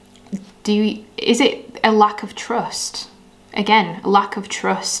 Is it a lack of trust? Again, a lack of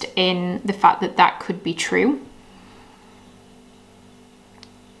trust in the fact that that could be true.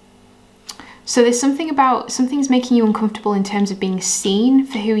 So there's something's making you uncomfortable in terms of being seen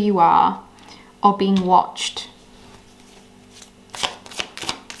for who you are or being watched.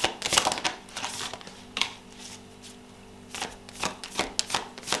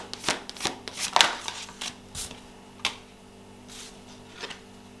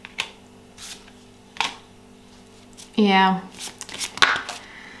 Yeah.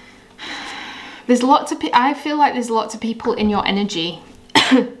 I feel like there's lots of people in your energy.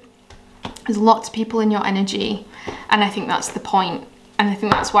 There's lots of people in your energy, and I think that's the point. And I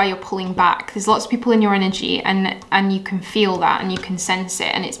think that's why you're pulling back. There's lots of people in your energy, and you can feel that and you can sense it,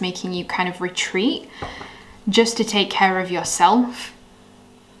 and it's making you kind of retreat just to take care of yourself,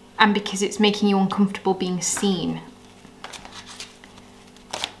 and because it's making you uncomfortable being seen.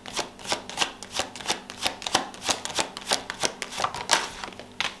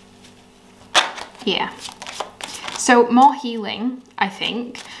 Yeah. So more healing, I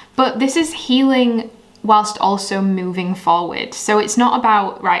think, but this is healing whilst also moving forward. So it's not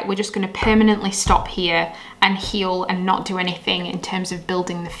about, right, we're just going to permanently stop here and heal and not do anything in terms of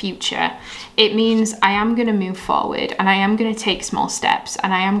building the future. It means I am going to move forward, and I am going to take small steps,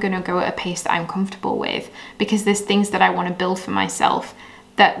 and I am going to go at a pace that I'm comfortable with, because there's things that I want to build for myself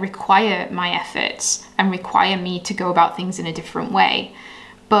that require my efforts and require me to go about things in a different way.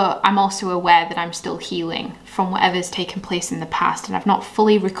 But I'm also aware that I'm still healing from whatever's taken place in the past, and I've not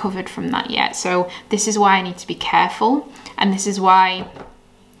fully recovered from that yet. So this is why I need to be careful, and this is why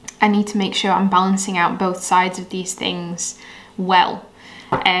I need to make sure I'm balancing out both sides of these things well.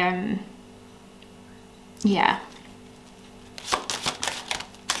 Yeah.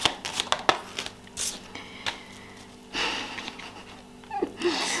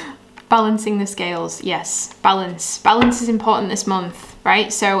 Balancing the scales, yes, balance. Balance is important this month,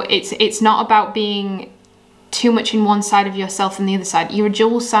 right? So it's not about being too much in one side of yourself and the other side. You're a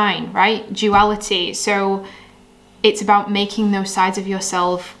dual sign, right? Duality. So it's about making those sides of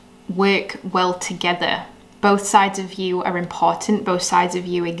yourself work well together. Both sides of you are important, both sides of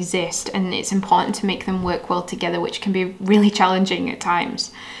you exist, and it's important to make them work well together, which can be really challenging at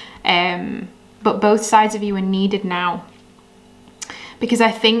times. But both sides of you are needed now. Because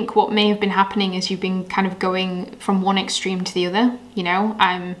I think what may have been happening is you've been kind of going from one extreme to the other. You know,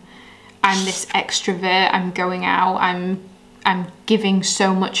 I'm this extrovert, I'm going out, I'm giving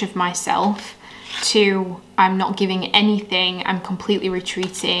so much of myself, to I'm not giving anything, I'm completely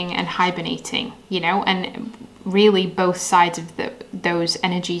retreating and hibernating, you know, and really both sides of those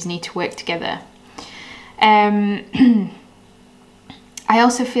energies need to work together. I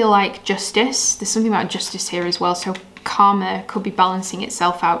also feel like justice, there's something about justice here as well, so karma could be balancing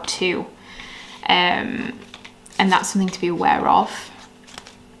itself out too, and that's something to be aware of.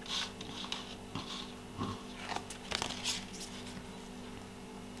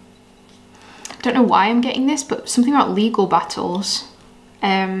 I don't know why I'm getting this, but something about legal battles.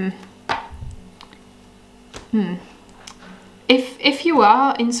 If you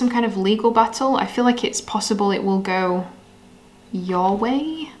are in some kind of legal battle, I feel like it's possible it will go your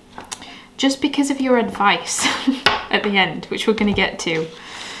way, just because of your advice at the end, which we're going to get to.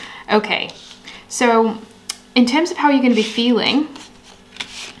 Okay, so in terms of how you're going to be feeling,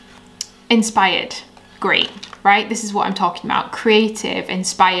 inspired, great, right? This is what I'm talking about. Creative,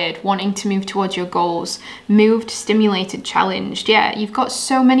 inspired, wanting to move towards your goals, moved, stimulated, challenged. Yeah, you've got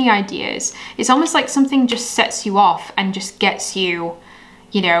so many ideas. It's almost like something just sets you off and just gets you,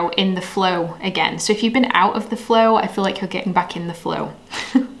 you know, in the flow again. So if you've been out of the flow, I feel like you're getting back in the flow.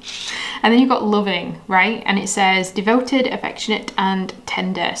 And then you've got loving, right? And it says devoted, affectionate, and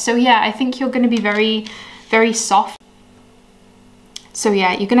tender. So yeah, I think you're going to be very, very soft. So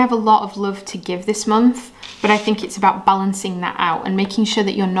yeah, you're going to have a lot of love to give this month, but I think it's about balancing that out and making sure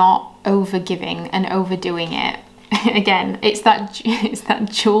that you're not over giving and overdoing it. again, it's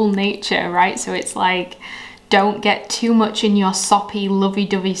that dual nature, right? So it's like, don't get too much in your soppy,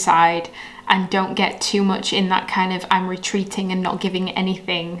 lovey-dovey side, and don't get too much in that kind of I'm retreating and not giving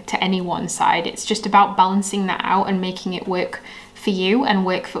anything to anyone side. It's just about balancing that out and making it work for you and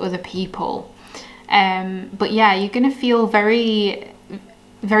work for other people. But yeah, you're gonna feel very,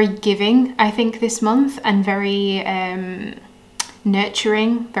 very giving, I think, this month, and very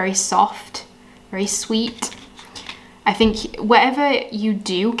nurturing, very soft, very sweet. I think whatever you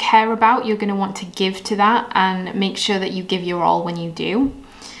do care about, you're going to want to give to that and make sure that you give your all when you do.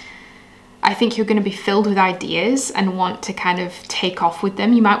 I think you're going to be filled with ideas and want to kind of take off with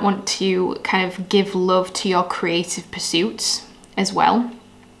them. You might want to kind of give love to your creative pursuits as well.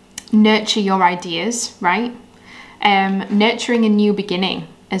 Nurture your ideas, right? Nurturing a new beginning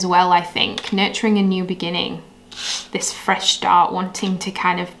as well, I think. Nurturing a new beginning, this fresh start, wanting to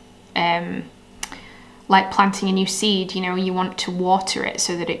kind of, like planting a new seed, you know, you want to water it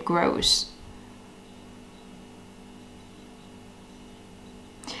so that it grows.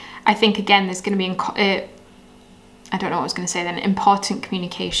 I think, again, there's going to be, I don't know what I was going to say then, important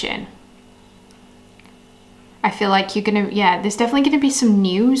communication. I feel like you're going to, yeah, there's definitely going to be some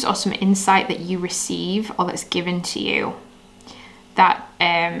news or some insight that you receive or that's given to you that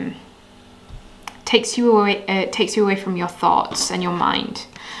takes you away from your thoughts and your mind.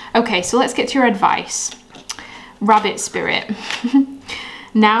 Okay, so let's get to your advice. Rabbit spirit.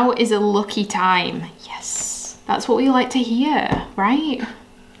 Now is a lucky time. Yes, that's what we like to hear, right?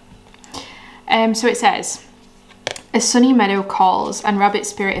 So it says, a sunny meadow calls and rabbit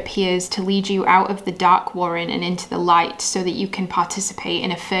spirit appears to lead you out of the dark warren and into the light so that you can participate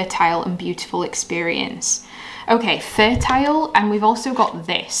in a fertile and beautiful experience. Okay, fertile, and we've also got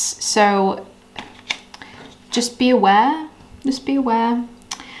this. So just be aware,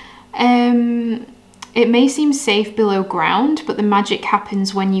 It may seem safe below ground, but the magic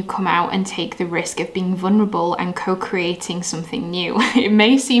happens when you come out and take the risk of being vulnerable and co-creating something new. It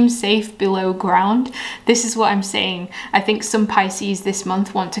may seem safe below ground. This is what I'm saying. I think some Pisces this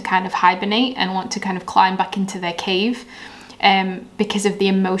month want to kind of hibernate and want to kind of climb back into their cave because of the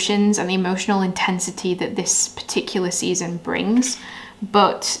emotions and the emotional intensity that this particular season brings.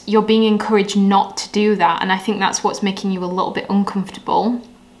 But you're being encouraged not to do that. And I think that's what's making you a little bit uncomfortable.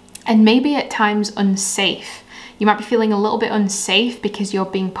 And maybe at times unsafe. You might be feeling a little bit unsafe because you're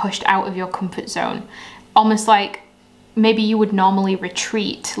being pushed out of your comfort zone. Almost like maybe you would normally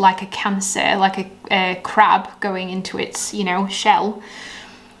retreat like a Cancer, like a crab going into its, you know, shell.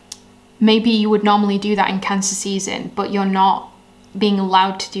 Maybe you would normally do that in Cancer season, but you're not being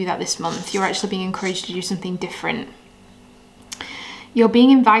allowed to do that this month. You're actually being encouraged to do something different. You're being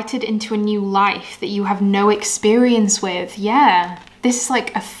invited into a new life that you have no experience with. Yeah. This is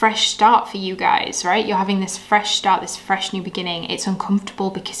like a fresh start for you guys, right? You're having this fresh start, this fresh new beginning. It's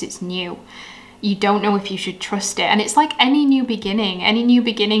uncomfortable because it's new. You don't know if you should trust it. And it's like any new beginning. Any new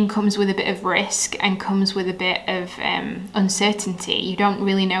beginning comes with a bit of risk and comes with a bit of uncertainty. You don't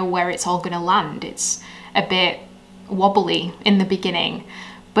really know where it's all going to land. It's a bit wobbly in the beginning.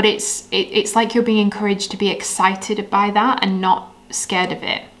 But it's like you're being encouraged to be excited by that and not scared of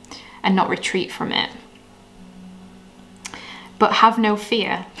it and not retreat from it. But have no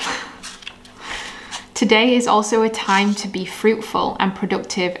fear. Today is also a time to be fruitful and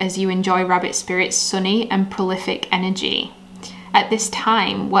productive as you enjoy Rabbit Spirit's sunny and prolific energy. At this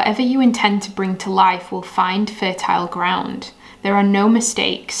time, whatever you intend to bring to life will find fertile ground. There are no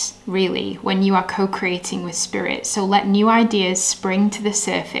mistakes, really, when you are co-creating with Spirit, so let new ideas spring to the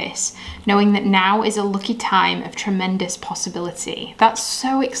surface, knowing that now is a lucky time of tremendous possibility. That's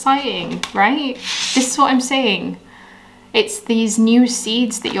so exciting, right? This is what I'm saying. It's these new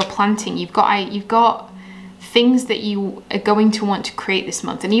seeds that you're planting. You've got things that you are going to want to create this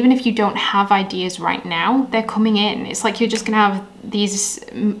month. And even if you don't have ideas right now, they're coming in. It's like you're just going to have these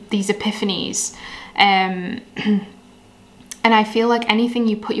epiphanies. And I feel like anything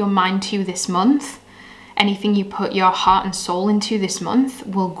you put your mind to this month, anything you put your heart and soul into this month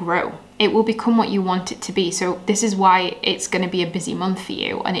will grow. It will become what you want it to be. So this is why it's going to be a busy month for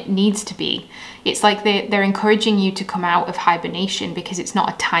you, and it needs to be. It's like they're encouraging you to come out of hibernation because it's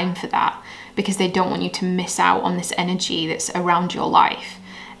not a time for that, because they don't want you to miss out on this energy that's around your life.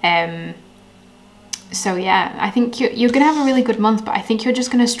 So yeah, I think you're going to have a really good month, but I think you're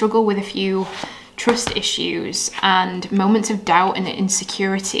just going to struggle with a few trust issues and moments of doubt and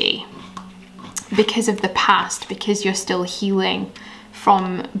insecurity because of the past, because you're still healing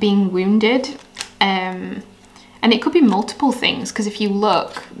from being wounded. And And it could be multiple things, because if you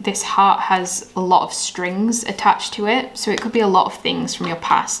look, this heart has a lot of strings attached to it. So it could be a lot of things from your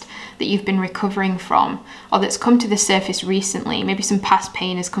past that you've been recovering from, or that's come to the surface recently. Maybe some past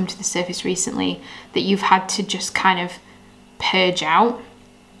pain has come to the surface recently that you've had to just kind of purge out.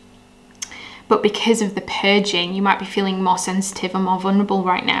 But because of the purging, you might be feeling more sensitive and more vulnerable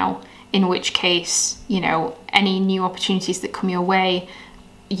right now, in which case, you know, any new opportunities that come your way,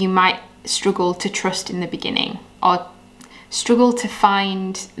 you might struggle to trust in the beginning, or struggle to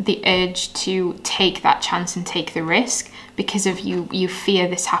find the urge to take that chance and take the risk because of you fear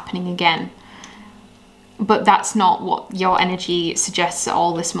this happening again. But that's not what your energy suggests at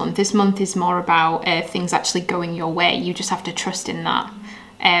all this month. This month is more about things actually going your way. You just have to trust in that,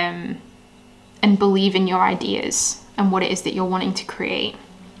 and believe in your ideas and what it is that you're wanting to create.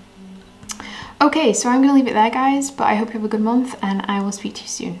 Okay, so I'm gonna leave it there, guys, but I hope you have a good month, and I will speak to you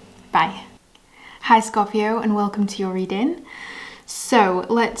soon. Bye. Hi Scorpio, and welcome to your reading. So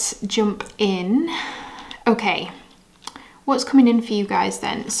let's jump in. Okay, what's coming in for you guys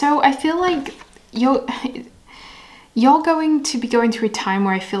then? So I feel like you're going to be going through a time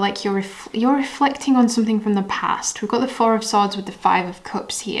where I feel like you're reflecting on something from the past. We've got the Four of Swords with the Five of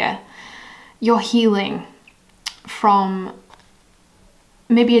Cups here. You're healing from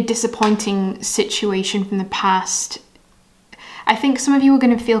maybe a disappointing situation from the past. I think some of you are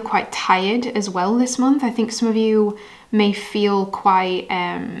going to feel quite tired as well this month. I think some of you may feel quite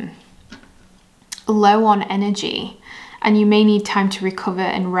low on energy, and you may need time to recover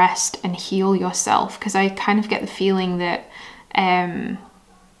and rest and heal yourself, because I kind of get the feeling that that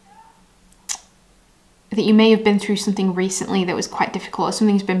you may have been through something recently that was quite difficult, or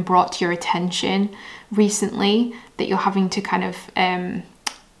something's been brought to your attention recently that you're having to kind of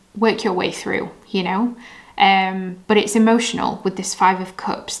work your way through, you know? But it's emotional with this Five of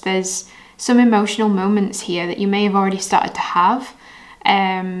Cups. There's some emotional moments here that you may have already started to have.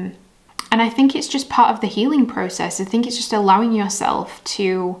 And I think it's just part of the healing process. I think it's just allowing yourself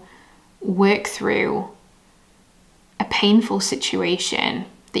to work through a painful situation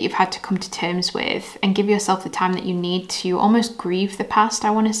that you've had to come to terms with, and give yourself the time that you need to almost grieve the past,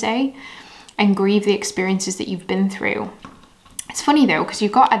 I want to say, and grieve the experiences that you've been through. It's funny though, because you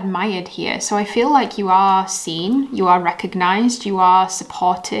got admired here. So I feel like you are seen, you are recognized, you are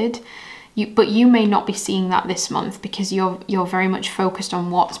supported. But you may not be seeing that this month, because you're very much focused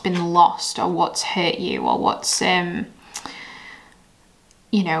on what's been lost, or what's hurt you, or what's you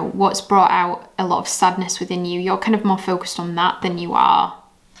know, what's brought out a lot of sadness within you. You're kind of more focused on that than you are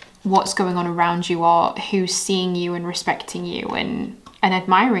what's going on around you, or who's seeing you and respecting you and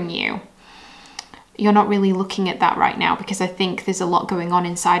admiring you. You're not really looking at that right now, because I think there's a lot going on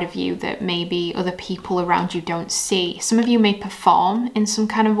inside of you that maybe other people around you don't see. Some of you may perform in some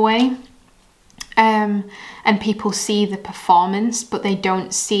kind of way, and people see the performance, but they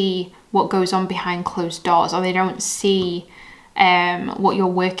don't see what goes on behind closed doors, or they don't see what you're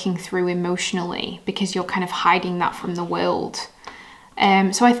working through emotionally, because you're kind of hiding that from the world.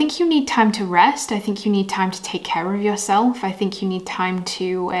 So I think you need time to rest. I think you need time to take care of yourself. I think you need time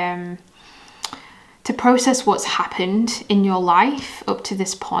to process what's happened in your life up to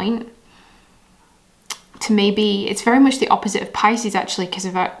this point. To maybe, it's very much the opposite of Pisces actually, because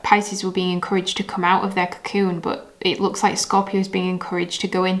Pisces were being encouraged to come out of their cocoon, but it looks like Scorpio is being encouraged to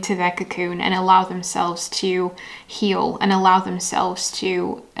go into their cocoon and allow themselves to heal, and allow themselves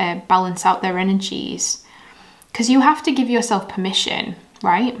to balance out their energies. Because you have to give yourself permission,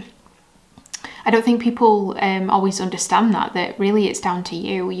 right? I don't think people always understand that really it's down to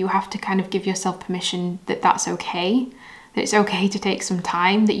you. You have to kind of give yourself permission that that's okay, that it's okay to take some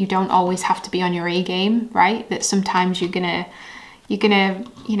time, that you don't always have to be on your A game, right? That sometimes you're gonna,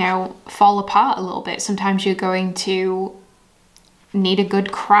 you know, fall apart a little bit. Sometimes you're going to need a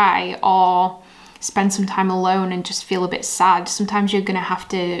good cry, or spend some time alone and just feel a bit sad. Sometimes you're gonna have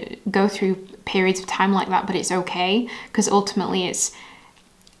to go through periods of time like that, but it's okay, because ultimately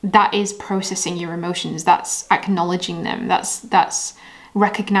that is processing your emotions. That's acknowledging them. That's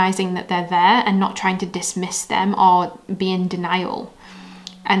recognizing that they're there and not trying to dismiss them or be in denial.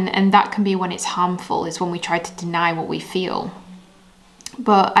 And that can be when it's harmful, is when we try to deny what we feel.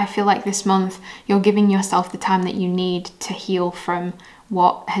 But I feel like this month you're giving yourself the time that you need to heal from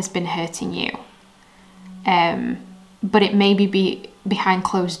what has been hurting you. But it may be behind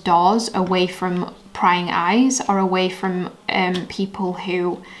closed doors, away from prying eyes, or away from people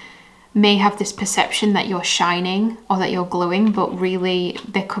who may have this perception that you're shining or that you're glowing, but really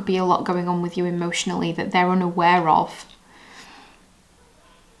there could be a lot going on with you emotionally that they're unaware of.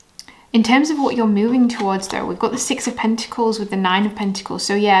 In terms of what you're moving towards though, we've got the Six of Pentacles with the Nine of Pentacles.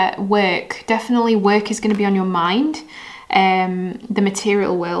 So yeah, work. Definitely work is going to be on your mind. The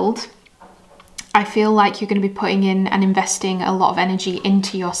material world. I feel like you're going to be putting in and investing a lot of energy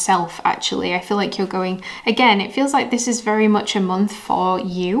into yourself, actually. I feel like you're going, again, it feels like this is very much a month for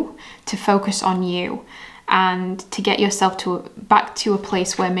you to focus on you and to get yourself back to a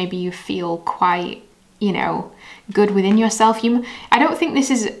place where maybe you feel quite, you know, good within yourself. I don't think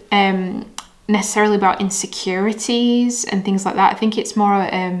this is necessarily about insecurities and things like that. I think it's more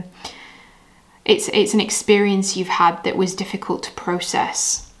it's an experience you've had that was difficult to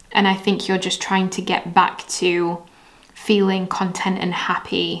process, and I think you're just trying to get back to feeling content and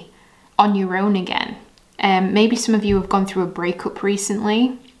happy on your own again. Maybe some of you have gone through a breakup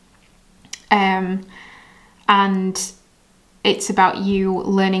recently, and it's about you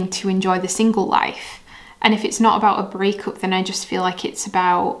learning to enjoy the single life. And if it's not about a breakup, then I just feel like it's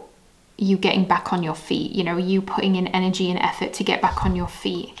about you getting back on your feet, you know, you putting in energy and effort to get back on your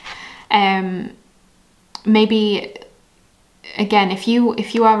feet. Maybe, again, if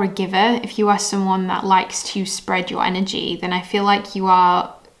you are a giver, if you are someone that likes to spread your energy, then I feel like you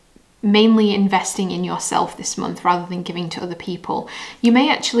are mainly investing in yourself this month rather than giving to other people. You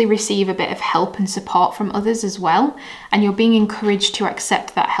may actually receive a bit of help and support from others as well, and you're being encouraged to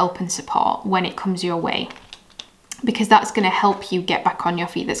accept that help and support when it comes your way, because that's going to help you get back on your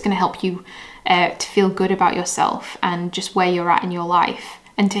feet. That's going to help you to feel good about yourself and just where you're at in your life,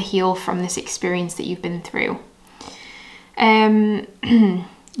 and to heal from this experience that you've been through.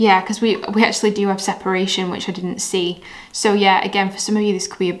 Yeah, because we actually do have separation, which I didn't see. So yeah, again, for some of you, this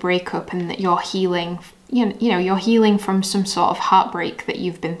could be a breakup, and that you're healing, you know, you're healing from some sort of heartbreak that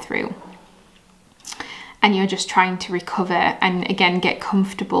you've been through. And you're just trying to recover and, again, get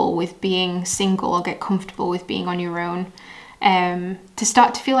comfortable with being single, or get comfortable with being on your own, to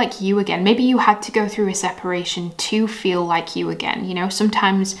start to feel like you again. Maybe you had to go through a separation to feel like you again. You know,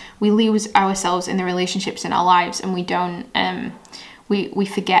 sometimes we lose ourselves in the relationships in our lives, and we don't... We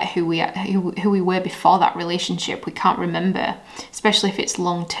forget who we were before that relationship. We can't remember, especially if it's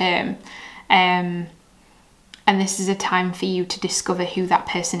long term. And this is a time for you to discover who that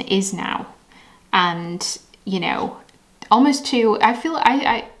person is now. And, you know, almost to, I feel,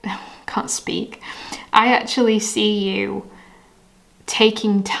 I can't speak. I actually see you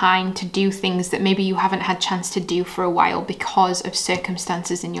taking time to do things that maybe you haven't had a chance to do for a while because of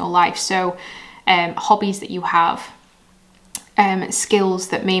circumstances in your life. So hobbies that you have, skills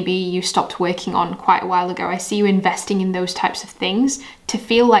that maybe you stopped working on quite a while ago. I see you investing in those types of things to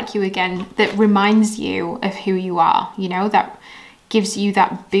feel like you again, that reminds you of who you are, you know, that gives you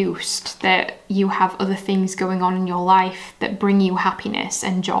that boost, that you have other things going on in your life that bring you happiness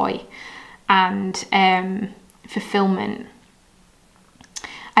and joy and fulfillment.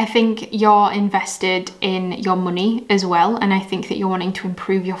 I think you're invested in your money as well, and I think that you're wanting to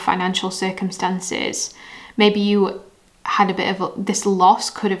improve your financial circumstances. Maybe you had a bit of this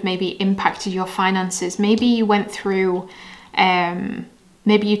loss could have maybe impacted your finances. Maybe you went through,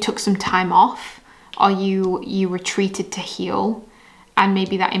 maybe you took some time off, or you retreated to heal, and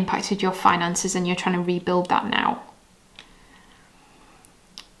maybe that impacted your finances and you're trying to rebuild that now.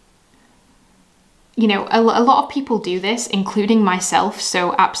 You know, a lot of people do this, including myself,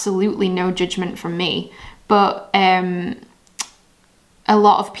 so absolutely no judgment from me. But a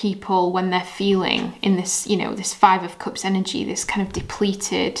lot of people, when they're feeling in this, you know, this Five of Cups energy, this kind of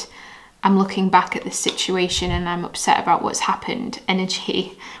depleted, I'm looking back at this situation and I'm upset about what's happened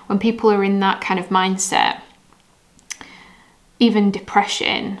energy, when people are in that kind of mindset, even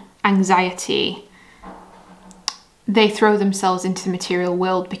depression, anxiety, they throw themselves into the material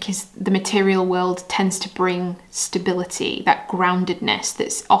world, because the material world tends to bring stability, that groundedness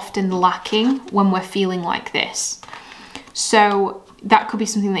that's often lacking when we're feeling like this. So that could be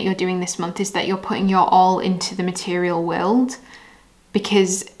something that you're doing this month, is that you're putting your all into the material world,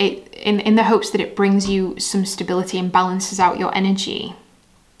 because in the hopes that it brings you some stability and balances out your energy.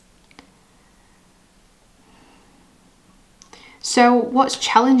 So what's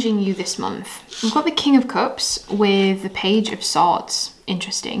challenging you this month? We've got the King of Cups with the Page of Swords.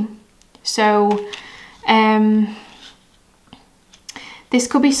 Interesting. So this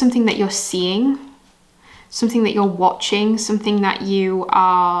could be something that you're seeing, something that you're watching, something that you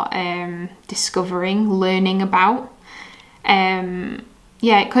are discovering, learning about.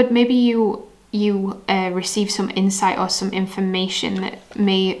 Yeah, it could, maybe you receive some insight or some information that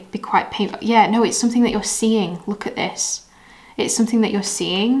may be quite painful. Yeah, no, it's something that you're seeing. Look at this. It's something that you're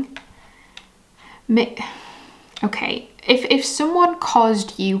seeing. Okay, if someone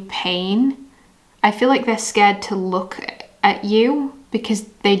caused you pain, I feel like they're scared to look at you, because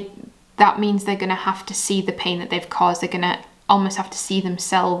that means they're going to have to see the pain that they've caused. They're going to almost have to see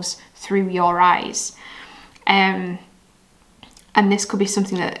themselves through your eyes. And this could be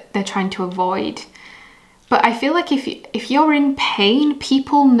something that they're trying to avoid. But I feel like if you're in pain,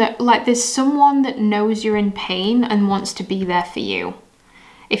 people know, like there's someone that knows you're in pain and wants to be there for you.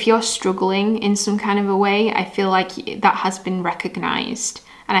 If you're struggling in some kind of a way, I feel like that has been recognized.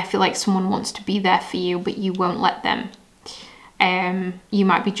 And I feel like someone wants to be there for you, but you won't let them. You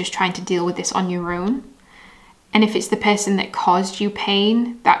might be just trying to deal with this on your own. And if it's the person that caused you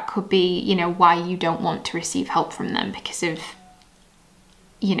pain, that could be, you know, why you don't want to receive help from them, because of,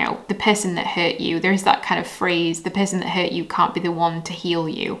 you know, the person that hurt you. There's that kind of phrase, the person that hurt you can't be the one to heal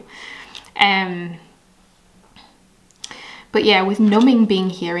you. But yeah, with numbing being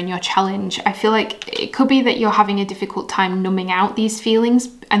here in your challenge, I feel like it could be that you're having a difficult time numbing out these feelings.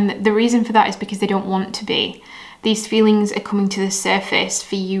 And the reason for that is because they don't want to be. These feelings are coming to the surface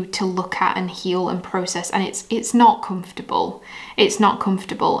for you to look at and heal and process. And it's not comfortable. It's not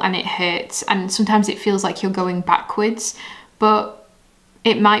comfortable and it hurts. And sometimes it feels like you're going backwards, but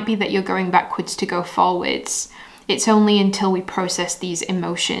it might be that you're going backwards to go forwards. It's only until we process these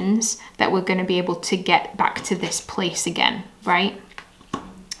emotions that we're going to be able to get back to this place again, right?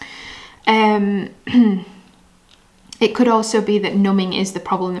 It could also be that numbing is the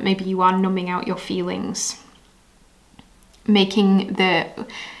problem, that maybe you are numbing out your feelings. When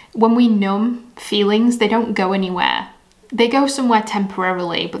we numb feelings, they don't go anywhere. They go somewhere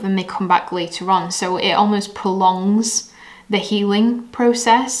temporarily, but then they come back later on. So it almost prolongs the healing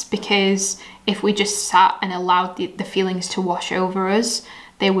process, because if we just sat and allowed the feelings to wash over us,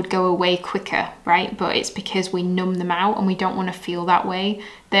 they would go away quicker, right? But it's because we numb them out and we don't want to feel that way,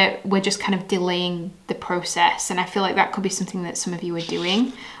 that we're just kind of delaying the process. And I feel like that could be something that some of you are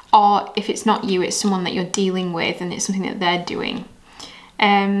doing. Or if it's not you, it's someone that you're dealing with and it's something that they're doing.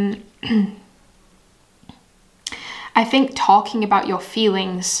 I think talking about your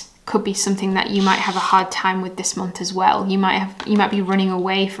feelings could be something that you might have a hard time with this month as well. You might be running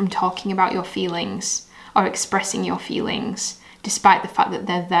away from talking about your feelings or expressing your feelings, despite the fact that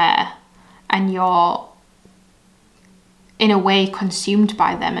they're there, and you're in a way consumed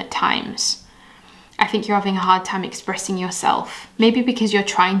by them at times. I think you're having a hard time expressing yourself, maybe because you're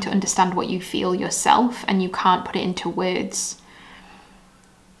trying to understand what you feel yourself and you can't put it into words.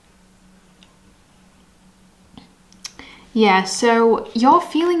 Yeah, so your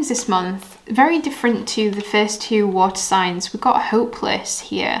feelings this month, very different to the first two water signs. We've got hopeless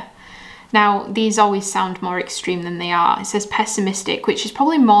here. Now, these always sound more extreme than they are. It says pessimistic, which is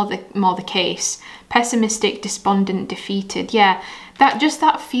probably more the case. Pessimistic, despondent, defeated. Yeah,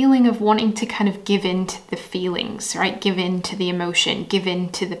 that feeling of wanting to kind of give in to the feelings, right? Give in to the emotion, give in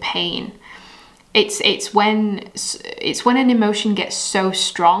to the pain. It's when an emotion gets so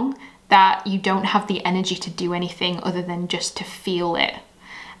strong that you don't have the energy to do anything other than just to feel it.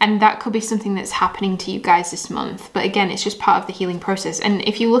 And that could be something that's happening to you guys this month. But again, it's just part of the healing process. And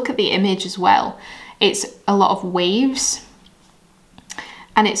if you look at the image as well, it's a lot of waves.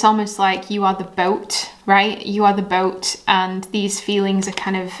 And it's almost like you are the boat, right? You are the boat, and these feelings are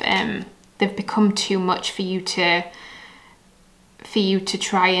kind of, they've become too much for you to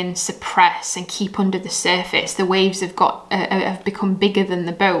try and suppress and keep under the surface. The waves have become bigger than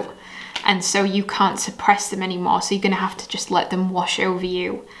the boat. And so you can't suppress them anymore. So you're going to have to just let them wash over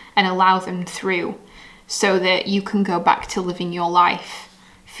you and allow them through, so that you can go back to living your life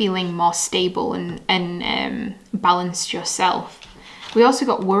feeling more stable and balanced yourself. We also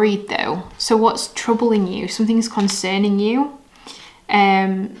got worried though. So what's troubling you? Something's concerning you.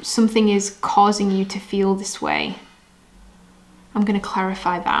 Something is causing you to feel this way. I'm going to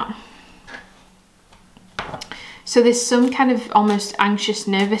clarify that. So there's some kind of almost anxious,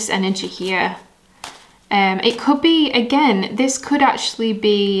 nervous energy here. It could be, again, this could actually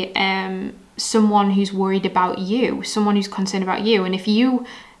be someone who's worried about you, someone who's concerned about you. And if you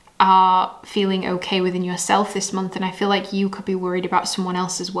are feeling okay within yourself this month, then I feel like you could be worried about someone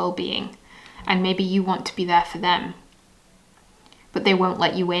else's well-being. And maybe you want to be there for them, but they won't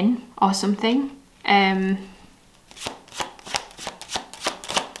let you in or something.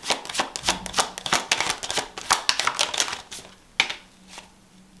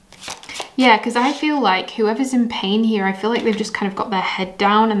 Yeah, because I feel like whoever's in pain here, I feel like they've just kind of got their head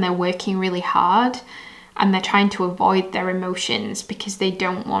down and they're working really hard and they're trying to avoid their emotions because they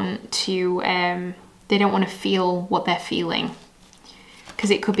don't want to feel what they're feeling,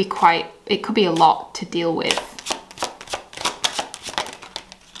 because it could be a lot to deal with.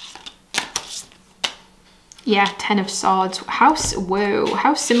 Yeah, Ten of Swords. Whoa,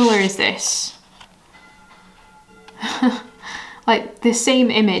 how similar is this? like the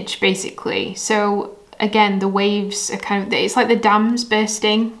same image basically. So again, the waves are kind of, it's like the dam's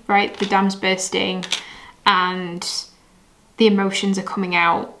bursting, right? The dam's bursting and the emotions are coming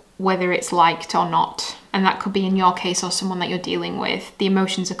out, whether it's liked or not. And that could be in your case or someone that you're dealing with. The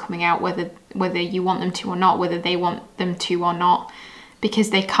emotions are coming out whether you want them to or not, whether they want them to or not, because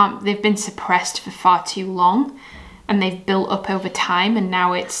they've been suppressed for far too long and they've built up over time, and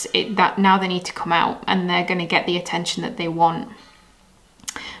now now they need to come out and they're going to get the attention that they want.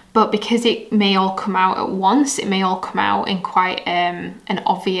 But because it may all come out at once, it may all come out in quite an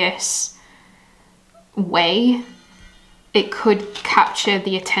obvious way, it could capture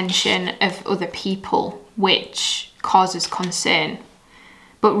the attention of other people, which causes concern.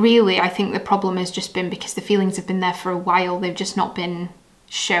 But really, I think the problem has just been because the feelings have been there for a while, they've just not been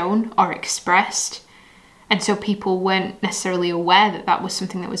shown or expressed. And so people weren't necessarily aware that that was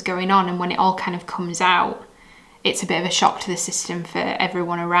something that was going on. And when it all kind of comes out, it's a bit of a shock to the system for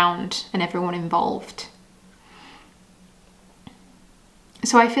everyone around and everyone involved.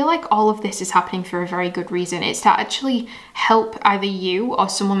 So I feel like all of this is happening for a very good reason. It's to actually help either you or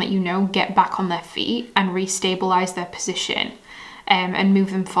someone that you know get back on their feet and restabilize their position and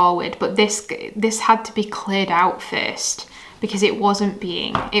move them forward. But this had to be cleared out first, because it was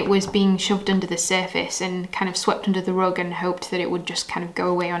being shoved under the surface and kind of swept under the rug and hoped that it would just kind of go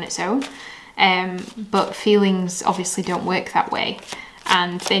away on its own. But feelings obviously don't work that way,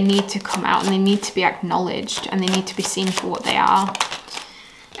 and they need to come out and they need to be acknowledged and they need to be seen for what they are.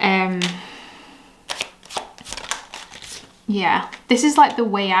 Yeah, this is like the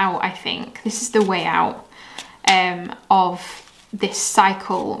way out, I think. This is the way out of this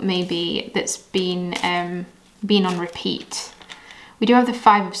cycle, maybe, that's been on repeat. We do have the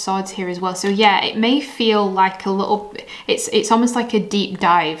Five of Swords here as well. So yeah, it may feel like a little, it's almost like a deep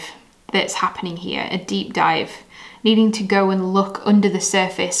dive that's happening here, a deep dive, needing to go and look under the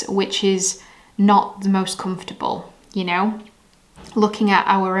surface, which is not the most comfortable, you know? Looking at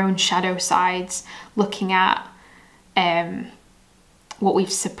our own shadow sides, looking at what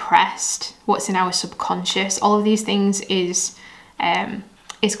we've suppressed, what's in our subconscious. All of these things is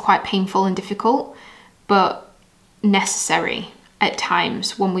quite painful and difficult, but necessary at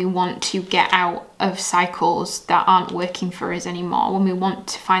times when we want to get out of cycles that aren't working for us anymore. When we want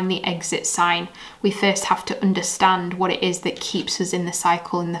to find the exit sign, we first have to understand what it is that keeps us in the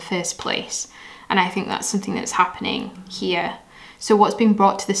cycle in the first place. And I think that's something that's happening here. So what's being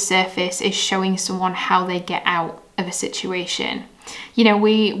brought to the surface is showing someone how they get out of a situation. You know,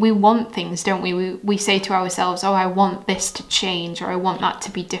 we want things, don't we? We say to ourselves, oh, I want this to change, or I want that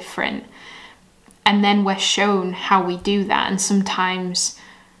to be different. And then we're shown how we do that. And sometimes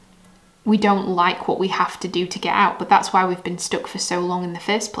we don't like what we have to do to get out. But that's why we've been stuck for so long in the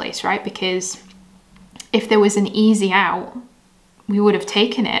first place, right? Because if there was an easy out, we would have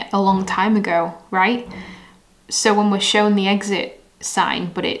taken it a long time ago, right? So when we're shown the exit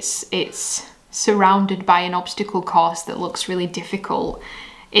sign, but it's surrounded by an obstacle course that looks really difficult,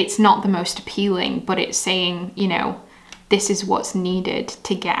 it's not the most appealing, but it's saying, you know, this is what's needed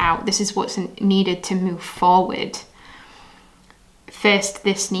to get out. This is what's needed to move forward. First,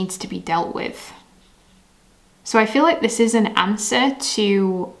 this needs to be dealt with. So I feel like this is an answer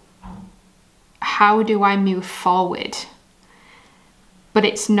to how do I move forward? But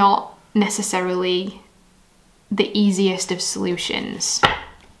it's not necessarily the easiest of solutions.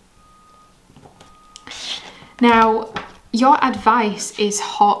 Now, your advice is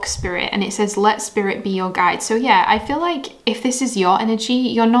Hawk Spirit, and it says, let Spirit be your guide. So yeah, I feel like if this is your energy,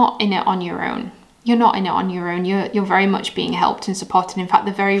 you're not in it on your own. You're not in it on your own. You're very much being helped and supported. In fact,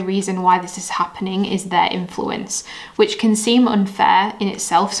 the very reason why this is happening is their influence, which can seem unfair in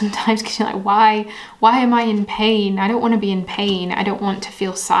itself sometimes, because you're like, why am I in pain? I don't want to be in pain. I don't want to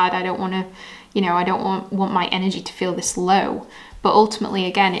feel sad. I don't want to, you know, I don't want my energy to feel this low. But ultimately,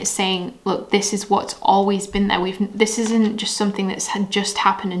 again, it's saying, look, this is what's always been there. This isn't just something that's just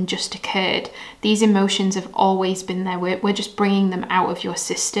happened and just occurred. These emotions have always been there. We're just bringing them out of your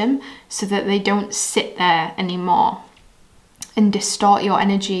system so that they don't sit there anymore and distort your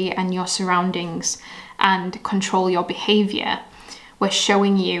energy and your surroundings and control your behavior. We're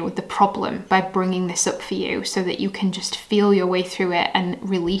showing you the problem by bringing this up for you so that you can just feel your way through it and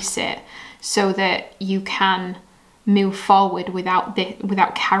release it, so that you can move forward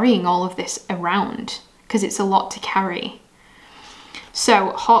without carrying all of this around, because it's a lot to carry. So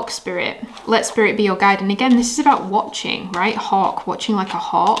Hawk Spirit, let Spirit be your guide. And again, this is about watching, right? Hawk, watching like a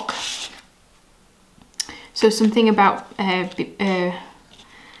hawk. So something about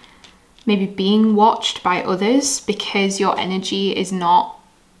maybe being watched by others because your energy is not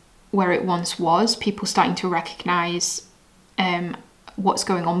where it once was. People starting to recognize what's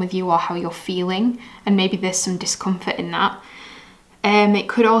going on with you or how you're feeling, and maybe there's some discomfort in that. It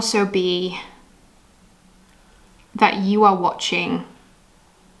could also be that you are watching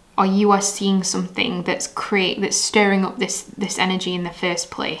or you are seeing something that's stirring up this energy in the first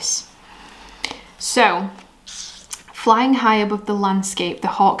place. So, flying high above the landscape, the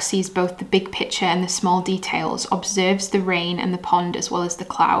hawk sees both the big picture and the small details, observes the rain and the pond as well as the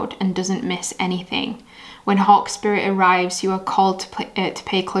cloud, and doesn't miss anything. When hawk spirit arrives, you are called to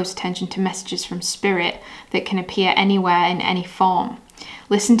pay close attention to messages from spirit that can appear anywhere in any form.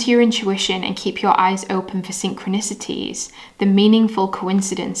 Listen to your intuition and keep your eyes open for synchronicities, the meaningful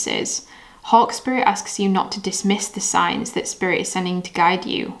coincidences. Hawk Spirit asks you not to dismiss the signs that Spirit is sending to guide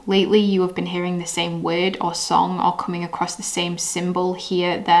you. Lately, you have been hearing the same word or song or coming across the same symbol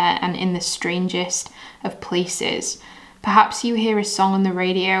here, there, and in the strangest of places. Perhaps you hear a song on the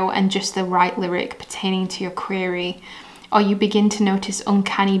radio and just the right lyric pertaining to your query, or you begin to notice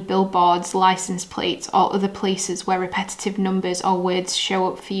uncanny billboards, license plates, or other places where repetitive numbers or words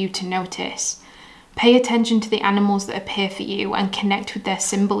show up for you to notice. Pay attention to the animals that appear for you and connect with their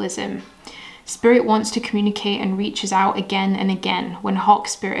symbolism. Spirit wants to communicate and reaches out again and again. When hawk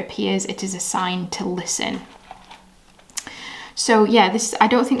spirit appears, it is a sign to listen. So yeah, I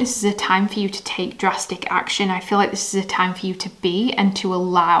don't think this is a time for you to take drastic action. I feel like this is a time for you to be and to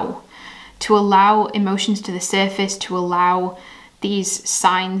allow emotions to the surface, to allow these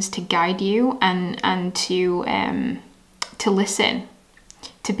signs to guide you, and to listen,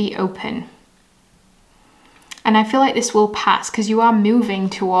 to be open. And I feel like this will pass because you are moving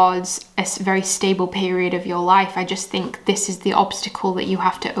towards a very stable period of your life. I just think this is the obstacle that you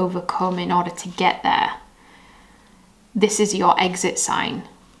have to overcome in order to get there. This is your exit sign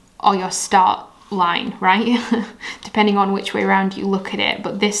or your start line, right? Depending on which way around you look at it.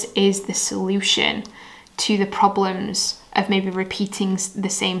 But this is the solution to the problems of maybe repeating the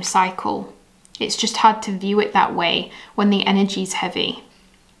same cycle. It's just hard to view it that way when the energy's heavy.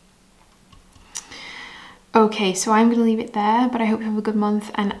 Okay, so I'm going to leave it there, but I hope you have a good month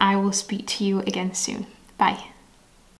and I will speak to you again soon. Bye.